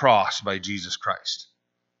at the cross by Jesus Christ,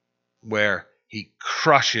 where he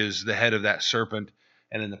crushes the head of that serpent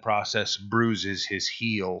and in the process bruises his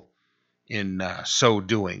heel in so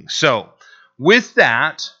doing. So, with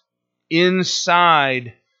that,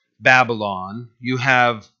 inside Babylon, you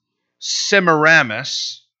have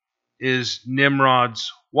Semiramis is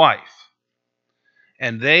Nimrod's wife.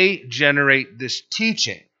 And they generate this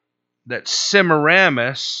teaching that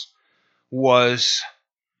Semiramis was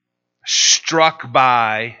struck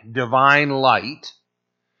by divine light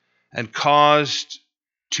and caused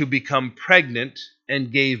to become pregnant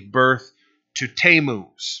and gave birth to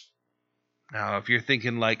Tammuz. Now, if you're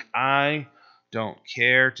thinking like, I don't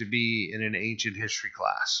care to be in an ancient history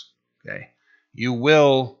class, okay, you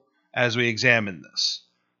will as we examine this.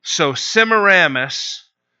 So Semiramis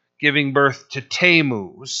giving birth to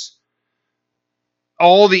Tammuz,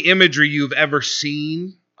 all the imagery you've ever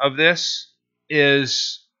seen of this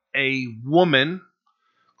is a woman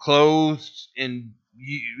clothed in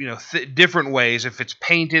different ways. If it's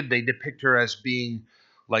painted, they depict her as being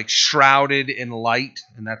like shrouded in light,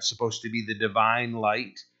 and that's supposed to be the divine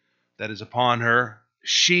light that is upon her.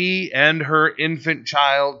 She and her infant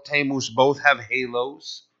child Tammuz both have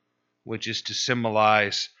halos, which is to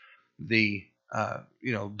symbolize the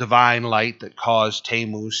divine light that caused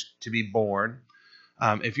Tammuz to be born.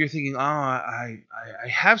 If you're thinking, I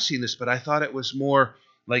have seen this, but I thought it was more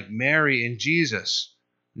like Mary and Jesus.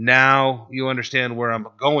 Now you understand where I'm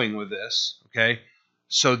going with this, okay?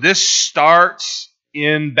 So this starts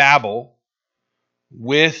in Babel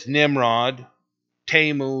with Nimrod,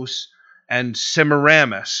 Tammuz, and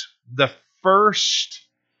Semiramis. The first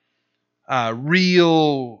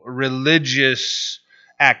real religious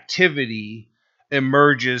activity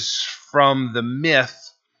emerges from the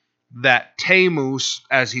myth that Tammuz,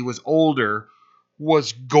 as he was older,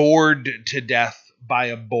 was gored to death by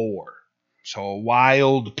a boar. So a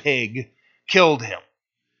wild pig killed him,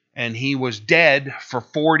 and he was dead for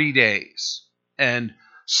 40 days. And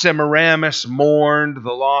Semiramis mourned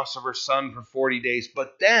the loss of her son for 40 days,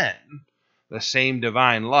 but then the same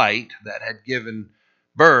divine light that had given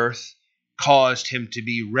birth caused him to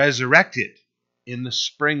be resurrected in the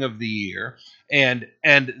spring of the year, and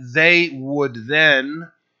they would then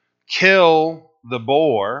kill the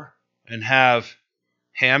boar and have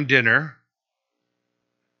ham dinner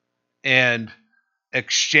and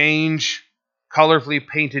exchange colorfully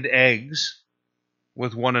painted eggs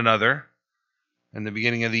with one another in the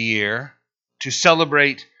beginning of the year to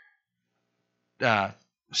celebrate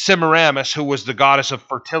Semiramis, who was the goddess of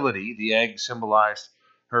fertility. The egg symbolized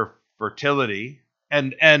her fertility,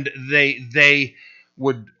 and they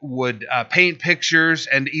would paint pictures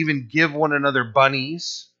and even give one another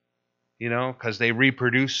bunnies, because they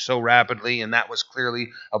reproduce so rapidly, and that was clearly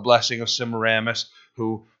a blessing of Semiramis,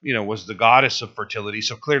 who, was the goddess of fertility.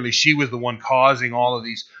 So clearly she was the one causing all of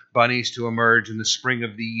these bunnies to emerge in the spring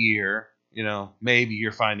of the year. Maybe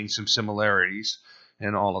you're finding some similarities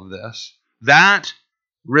in all of this. That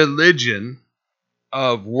religion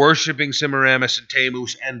of worshiping Semiramis and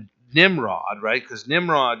Tammuz and Nimrod, right? Because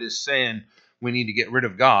Nimrod is saying we need to get rid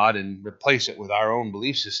of God and replace it with our own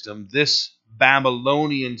belief system. This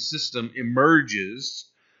Babylonian system emerges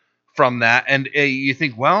from that, and you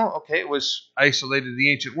think, well, okay, it was isolated in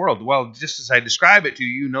the ancient world. Well, just as I describe it to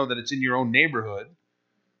you, you know that it's in your own neighborhood,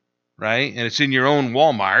 right? And it's in your own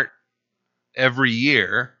Walmart every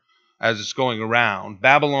year as it's going around.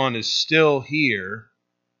 Babylon is still here,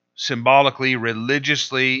 symbolically,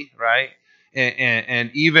 religiously, right?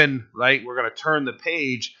 And even, right, we're going to turn the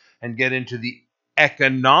page and get into the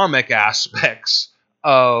economic aspects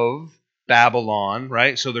of Babylon,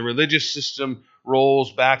 right? So the religious system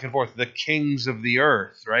rolls back and forth. The kings of the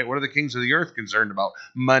earth, right? What are the kings of the earth concerned about?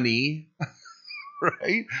 Money,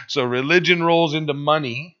 right? So religion rolls into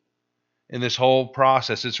money in this whole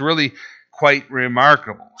process. It's really quite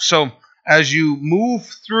remarkable. So as you move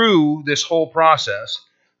through this whole process,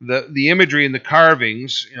 the imagery and the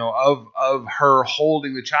carvings, of her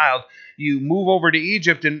holding the child, you move over to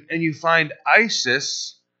Egypt and you find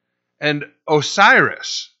Isis and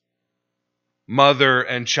Osiris, mother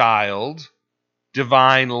and child,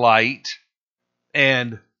 divine light,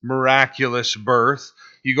 and miraculous birth.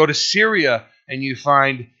 You go to Syria and you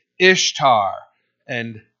find Ishtar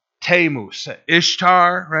and Tammuz.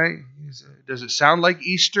 Ishtar, right? Does it sound like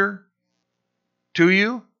Easter to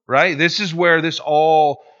you? Right? This is where this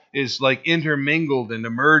all is like intermingled and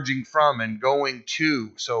emerging from and going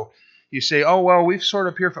to. So you say, oh, well, we've sort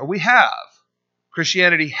of purified. We have.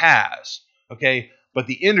 Christianity has. Okay? But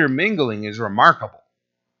the intermingling is remarkable.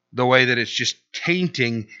 The way that it's just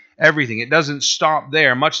tainting everything. It doesn't stop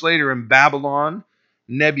there. Much later in Babylon,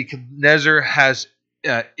 Nebuchadnezzar has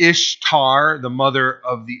Ishtar, the mother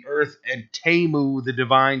of the earth, and Tammuz, the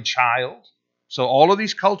divine child. So all of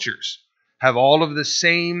these cultures have all of the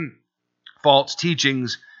same false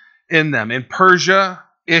teachings in them. In Persia,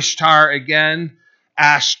 Ishtar again,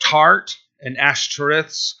 Ashtart and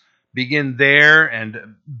Ashtoreths begin there,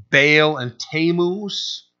 and Baal and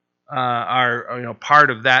Tammuz are part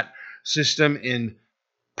of that system. In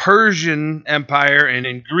Persian Empire and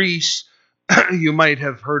in Greece, you might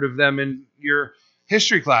have heard of them in your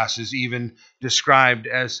history classes, even described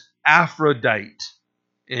as Aphrodite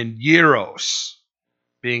and Eros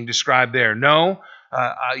being described there. No,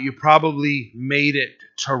 you probably made it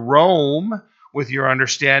to Rome with your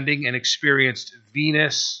understanding and experienced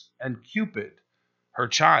Venus and Cupid, her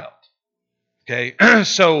child. Okay,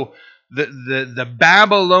 so the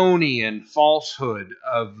Babylonian falsehood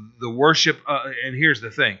of the worship, and here's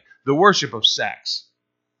the thing, the worship of sex,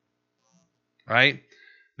 right?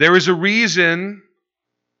 There is a reason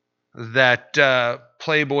that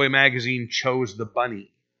Playboy magazine chose the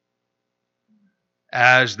bunny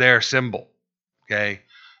as their symbol, okay?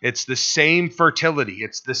 It's the same fertility.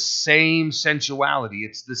 It's the same sensuality.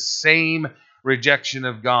 It's the same rejection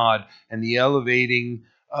of God and the elevating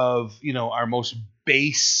of, our most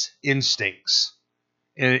base instincts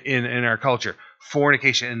in our culture.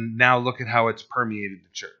 Fornication, and now look at how it's permeated the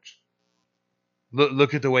church.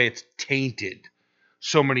 Look at the way it's tainted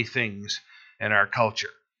so many things in our culture.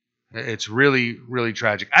 It's really, really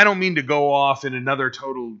tragic. I don't mean to go off in another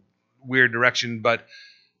total weird direction, but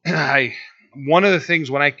one of the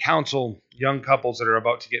things when I counsel young couples that are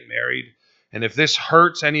about to get married, and if this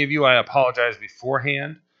hurts any of you, I apologize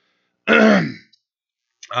beforehand.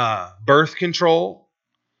 Birth control,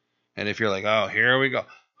 and if you're like, oh, here we go,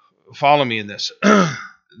 follow me in this.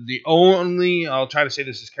 I'll try to say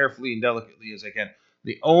this as carefully and delicately as I can.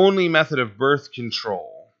 The only method of birth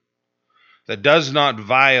control that does not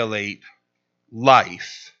violate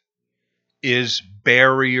life is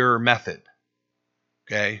barrier method.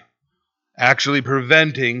 Okay? Actually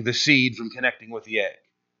preventing the seed from connecting with the egg.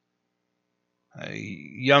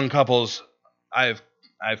 Young couples I've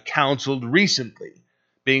counseled recently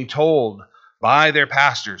being told by their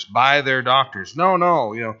pastors, by their doctors, no,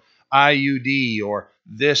 IUD or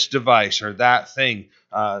this device or that thing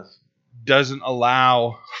doesn't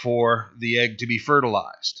allow for the egg to be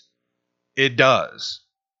fertilized. It does,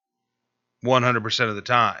 100% of the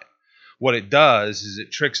time. What it does is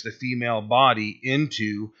it tricks the female body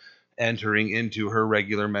into entering into her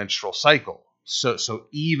regular menstrual cycle. So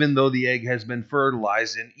even though the egg has been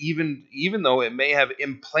fertilized, and even though it may have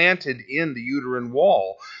implanted in the uterine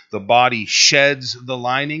wall, the body sheds the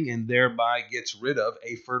lining and thereby gets rid of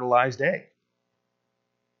a fertilized egg.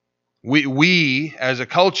 We as a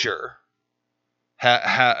culture,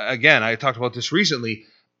 again, I talked about this recently.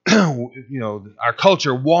 Our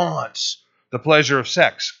culture wants the pleasure of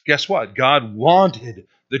sex. Guess what? God wanted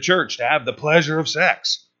the church to have the pleasure of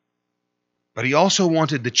sex. But he also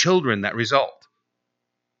wanted the children that result.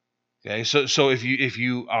 Okay, so if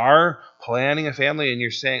you are planning a family and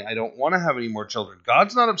you're saying, I don't want to have any more children,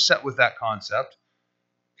 God's not upset with that concept.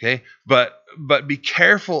 Okay, but be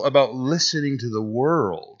careful about listening to the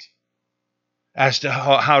world as to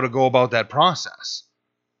how to go about that process.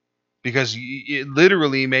 Because it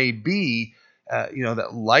literally may be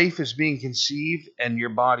that life is being conceived and your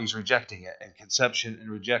body's rejecting it, and conception and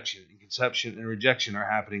rejection are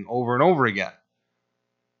happening over and over again.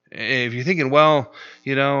 If you're thinking, well,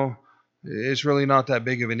 it's really not that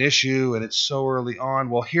big of an issue and it's so early on,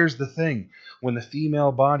 well, here's the thing. When the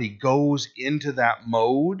female body goes into that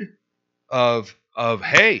mode of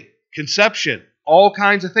hey, conception, all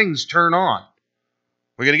kinds of things turn on.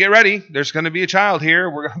 We're going to get ready. There's going to be a child here.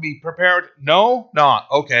 We're going to be prepared. No, not.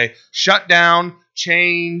 Okay. Shut down,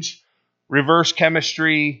 change, reverse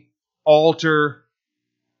chemistry, alter.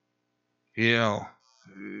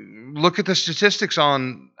 Look at the statistics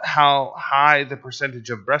on how high the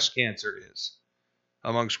percentage of breast cancer is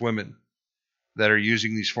amongst women that are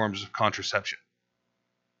using these forms of contraception.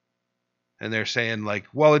 And they're saying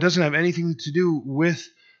well, it doesn't have anything to do with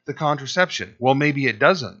the contraception. Well, maybe it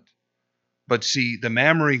doesn't. But see, the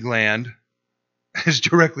mammary gland is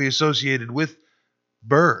directly associated with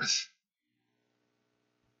birth.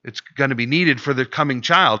 It's going to be needed for the coming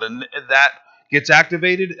child, and that gets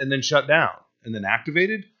activated and then shut down, and then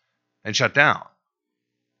activated and shut down.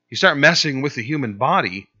 You start messing with the human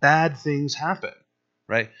body, bad things happen,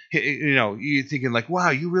 right? You're thinking wow,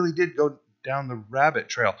 you really did go down the rabbit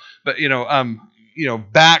trail. But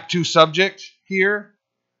back to subject here.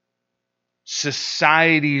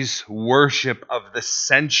 Society's worship of the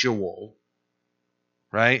sensual,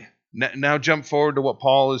 right? Now jump forward to what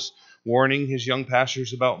Paul is warning his young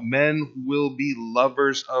pastors about. Men will be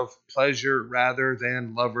lovers of pleasure rather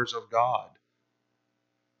than lovers of God.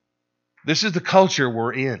 This is the culture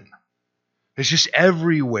we're in. It's just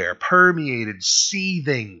everywhere, permeated,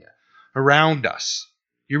 seething around us.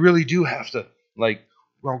 You really do have to,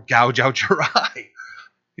 gouge out your eye,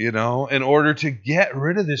 in order to get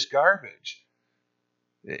rid of this garbage.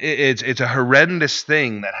 It's a horrendous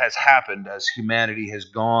thing that has happened as humanity has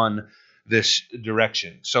gone this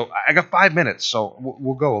direction. So I got 5 minutes, so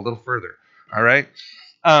we'll go a little further. All right.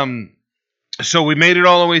 So we made it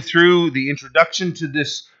all the way through the introduction to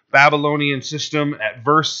this Babylonian system. At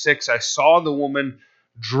verse 6, I saw the woman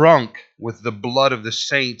drunk with the blood of the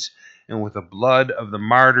saints and with the blood of the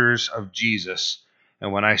martyrs of Jesus.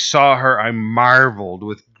 And when I saw her, I marveled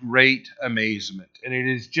with great amazement. And it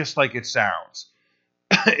is just like it sounds.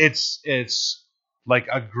 It's like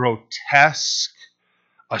a grotesque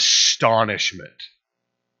astonishment.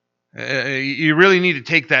 You really need to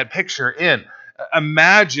take that picture in.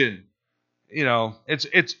 Imagine,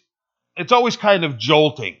 it's always kind of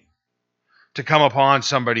jolting to come upon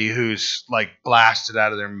somebody who's blasted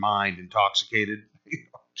out of their mind, intoxicated.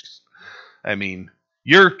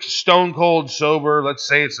 You're stone cold sober. Let's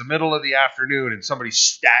say it's the middle of the afternoon and somebody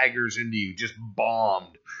staggers into you, just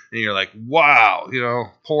bombed. And you're like, wow,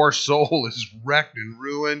 poor soul is wrecked and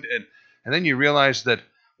ruined. And then you realize that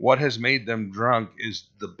what has made them drunk is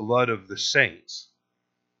the blood of the saints.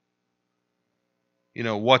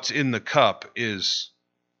 What's in the cup is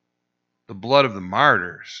the blood of the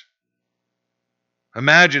martyrs.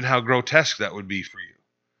 Imagine how grotesque that would be for you.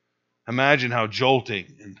 Imagine how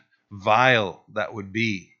jolting and vile that would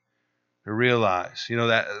be to realize,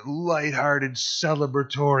 that lighthearted,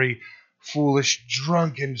 celebratory, foolish,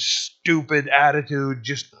 drunken, stupid attitude,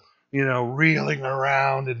 just, reeling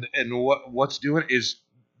around, and what's doing it is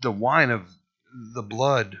the wine of the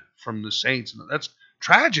blood from the saints. That's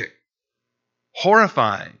tragic,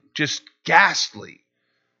 horrifying, just ghastly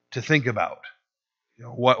to think about.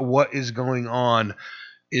 What is going on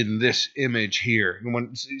in this image here? And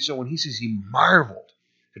when he says he marveled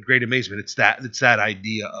at great amazement, it's that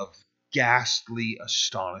idea of ghastly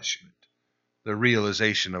astonishment, the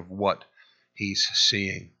realization of what he's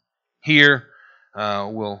seeing. Here,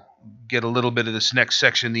 we'll get a little bit of this next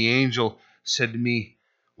section. The angel said to me,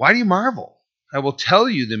 "Why do you marvel? I will tell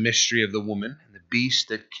you the mystery of the woman and the beast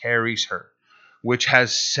that carries her, which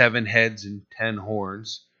has 7 heads and 10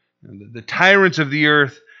 horns. And the tyrants of the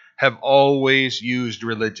earth have always used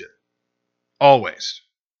religion. Always.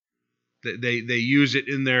 They use it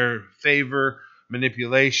in their favor,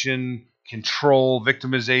 manipulation, control,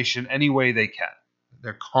 victimization, any way they can.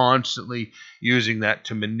 They're constantly using that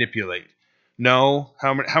to manipulate. No,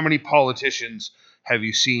 how many politicians have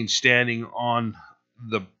you seen standing on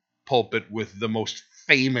the pulpit with the most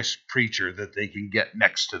famous preacher that they can get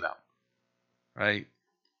next to them? Right?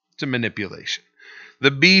 It's a manipulation.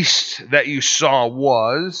 The beast that you saw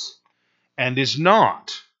was and is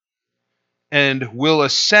not, and will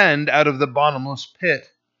ascend out of the bottomless pit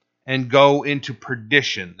and go into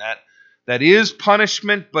perdition. That is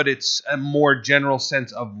punishment, but it's a more general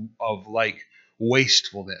sense of like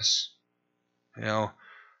wastefulness. I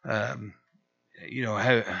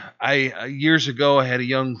years ago I had a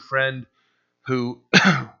young friend who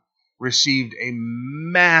received a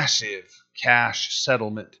massive cash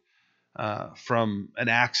settlement from an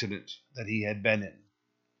accident that he had been in,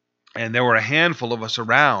 and there were a handful of us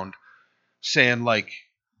around saying, like,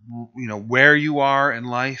 where you are in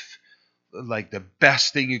life, like the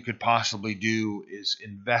best thing you could possibly do is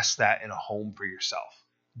invest that in a home for yourself.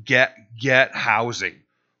 Get housing.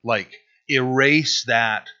 Like, erase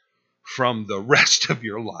that from the rest of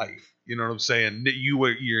your life. You know what I'm saying?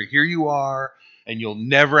 You're here you are, and you'll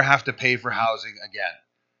never have to pay for housing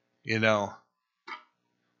again.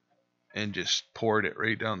 And just poured it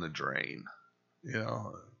right down the drain.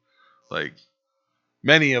 Like,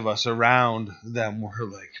 many of us around them were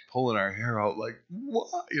like pulling our hair out, like,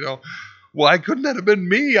 what? Why couldn't that have been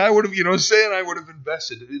me? I would have, I would have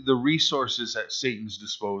invested the resources at Satan's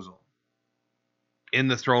disposal in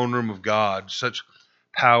the throne room of God, such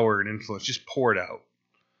power and influence, just poured out,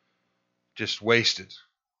 just wasted.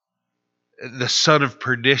 The son of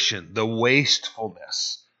perdition, the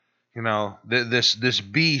wastefulness, this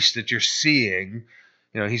beast that you're seeing,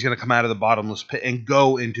 he's going to come out of the bottomless pit and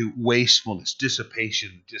go into wastefulness,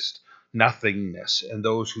 dissipation, just nothingness. And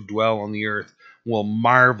those who dwell on the earth will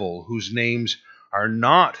marvel, whose names are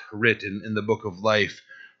not written in the book of life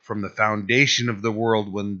from the foundation of the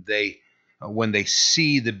world, when they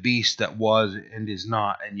see the beast that was and is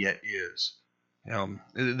not and yet is.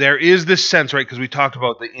 There is this sense, right, because we talked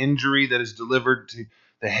about the injury that is delivered to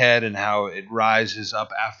the head and how it rises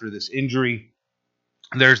up after this injury.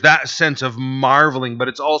 There's that sense of marveling, but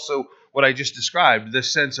it's also what I just described,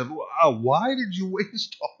 this sense of, wow, why did you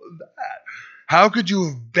waste all of that? How could you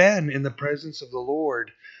have been in the presence of the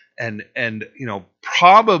Lord and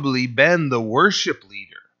probably been the worship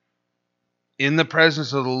leader in the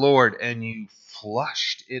presence of the Lord, and you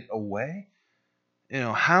flushed it away?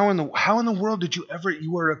 How in the world did you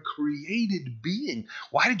were a created being.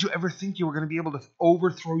 Why did you ever think you were going to be able to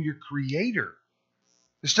overthrow your creator?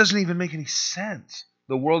 This doesn't even make any sense.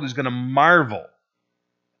 The world is going to marvel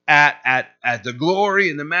at the glory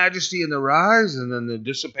and the majesty and the rise, and then the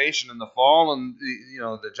dissipation and the fall and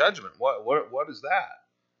the judgment. What is that?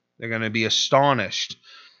 They're going to be astonished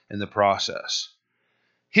in the process.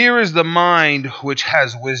 Here is the mind which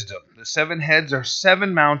has wisdom. The 7 heads are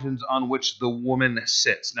 7 mountains on which the woman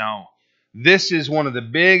sits. Now, this is one of the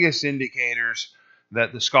biggest indicators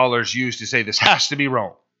that the scholars use to say this has to be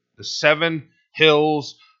Rome. The 7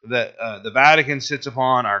 hills that the Vatican sits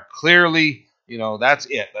upon are clearly, that's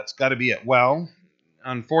it. That's got to be it. Well,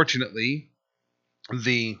 unfortunately,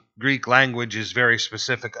 the Greek language is very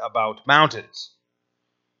specific about mountains,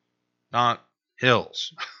 not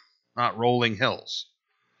hills, not rolling hills.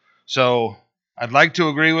 So I'd like to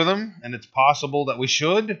agree with him, and it's possible that we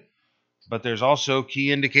should, but there's also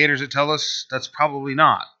key indicators that tell us that's probably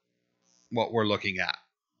not what we're looking at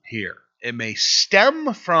here. It may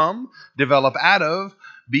stem from, develop out of,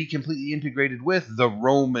 be completely integrated with the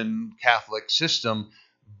Roman Catholic system,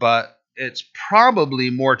 but it's probably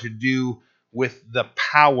more to do with the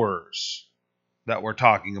powers that we're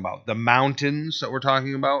talking about, the mountains that we're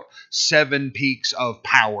talking about. 7 peaks of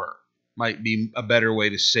power might be a better way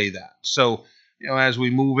to say that. So, as we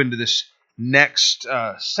move into this next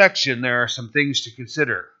section, there are some things to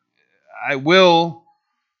consider. I will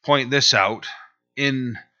point this out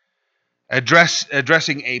in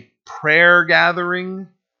addressing a prayer gathering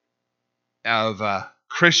of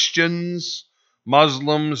Christians,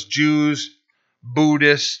 Muslims, Jews,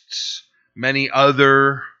 Buddhists, many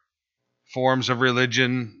other forms of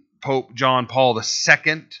religion. Pope John Paul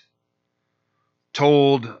II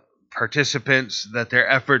told participants that their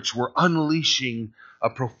efforts were unleashing a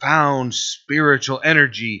profound spiritual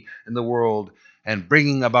energy in the world and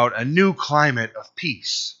bringing about a new climate of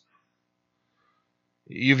peace.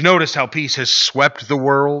 You've noticed how peace has swept the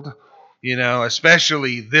world,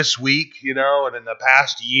 especially this week, and in the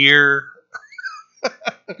past year.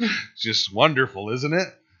 It's just wonderful, isn't it?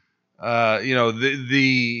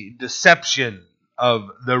 The deception of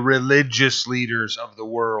the religious leaders of the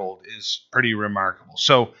world is pretty remarkable.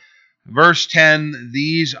 So, verse 10,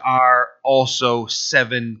 these are also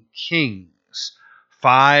 7 kings.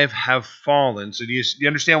 5 have fallen. So do you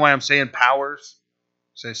understand why I'm saying powers?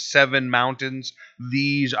 It says 7 mountains.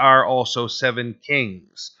 These are also 7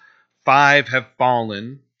 kings. 5 have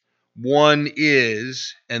fallen. 1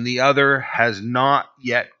 is, and the other has not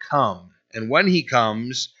yet come. And when he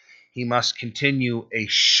comes, he must continue a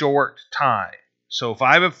short time. So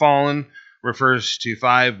 5 have fallen refers to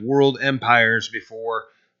 5 world empires before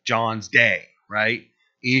John's day, right?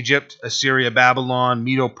 Egypt, Assyria, Babylon,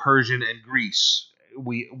 Medo-Persian, and Greece.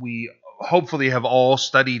 We hopefully have all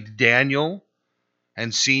studied Daniel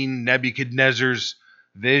and seen Nebuchadnezzar's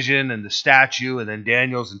vision and the statue and then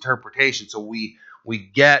Daniel's interpretation. So we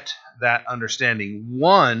get that understanding.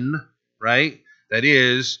 1, right, that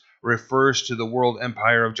is, refers to the world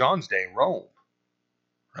empire of John's day, Rome,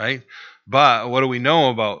 right? But what do we know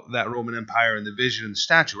about that Roman Empire and the vision and the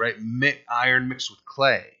statue, right? Iron mixed with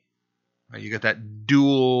clay. Right? You got that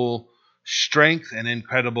dual strength and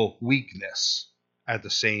incredible weakness at the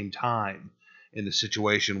same time in the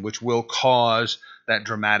situation, which will cause that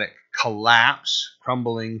dramatic collapse,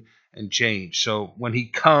 crumbling, and change. So when he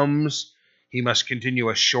comes, he must continue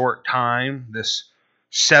a short time. This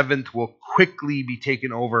 7th will quickly be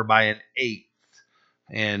taken over by an 8th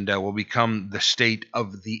and will become the state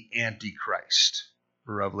of the Antichrist.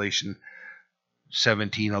 Revelation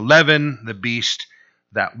 17:11, the beast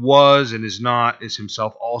that was and is not is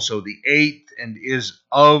himself also the 8th and is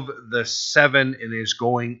of the 7 and is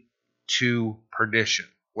going to perdition,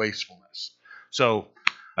 wastefulness. So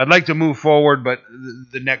I'd like to move forward, but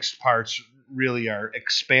the next parts really are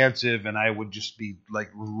expansive, and I would just be like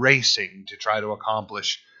racing to try to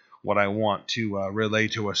accomplish what I want to relay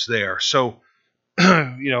to us there. So,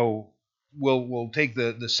 we'll take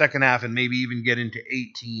the second half and maybe even get into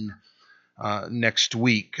 18 next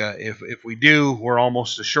week. If we do, we're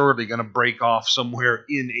almost assuredly going to break off somewhere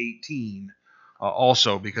in 18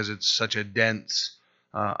 also, because it's such a dense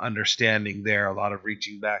understanding there, a lot of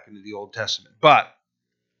reaching back into the Old Testament. But,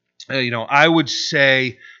 I would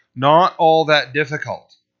say not all that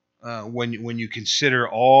difficult when you consider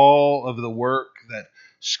all of the work that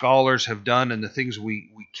scholars have done and the things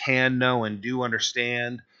we can know and do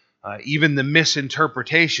understand. Even the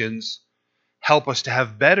misinterpretations help us to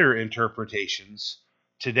have better interpretations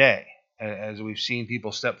today, as we've seen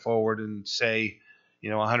people step forward and say,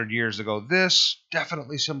 100 years ago, this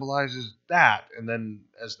definitely symbolizes that. And then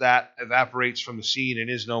as that evaporates from the scene and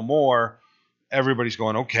is no more, everybody's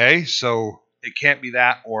going, okay, so it can't be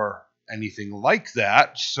that or anything like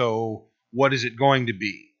that. So what is it going to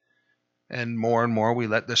be? And more we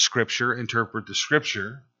let the Scripture interpret the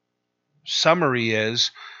Scripture. Summary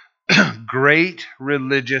is great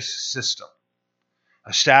religious system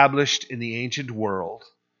established in the ancient world,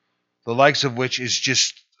 the likes of which is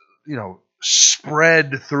just,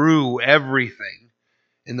 spread through everything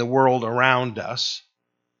in the world around us,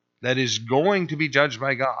 that is going to be judged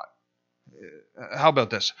by God. How about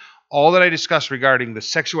this? All that I discussed regarding the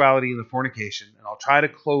sexuality and the fornication, and I'll try to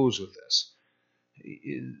close with this.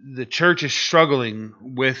 The church is struggling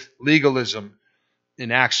with legalism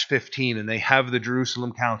in Acts 15, and they have the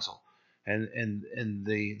Jerusalem Council. And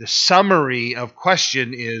the summary of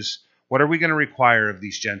question is, what are we going to require of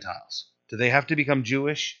these Gentiles Do they have to become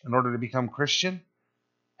Jewish in order to become Christian?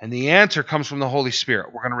 And the answer comes from the Holy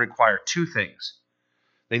Spirit. We're going to require two things.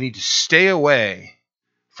 They need to stay away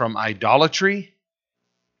from idolatry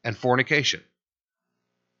and fornication.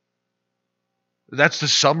 That's the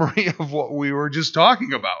summary of what we were just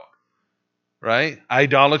talking about, right?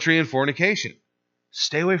 Idolatry and fornication.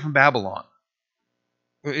 Stay away from Babylon.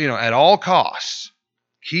 At all costs.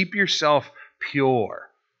 Keep yourself pure.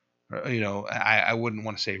 I wouldn't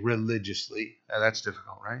want to say religiously. That's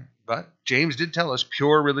difficult, right? But James did tell us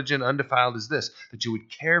pure religion undefiled is this, that you would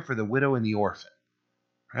care for the widow and the orphan,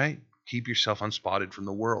 right? Keep yourself unspotted from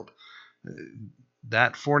the world.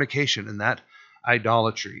 That fornication and that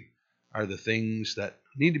idolatry are the things that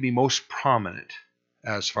need to be most prominent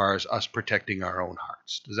as far as us protecting our own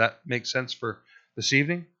hearts. Does that make sense for this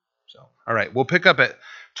evening? So, all right, we'll pick up at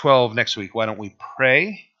 12 next week. Why don't we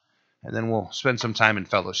pray? And then we'll spend some time in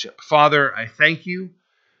fellowship. Father, I thank you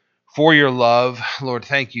for your love. Lord,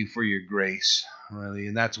 thank you for your grace. Really,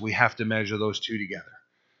 and we have to measure those two together.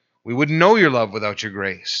 We wouldn't know your love without your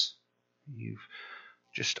grace. You've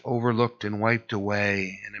just overlooked and wiped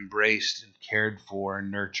away and embraced and cared for and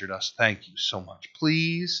nurtured us. Thank you so much.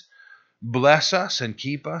 Please bless us and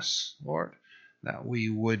keep us, Lord, that we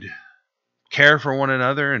would care for one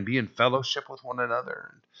another and be in fellowship with one another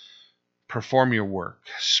and perform your work,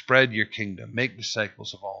 spread your kingdom, make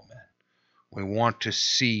disciples of all men. We want to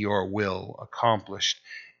see your will accomplished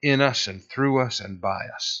in us and through us and by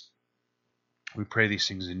us. We pray these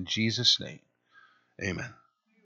things in Jesus' name. Amen.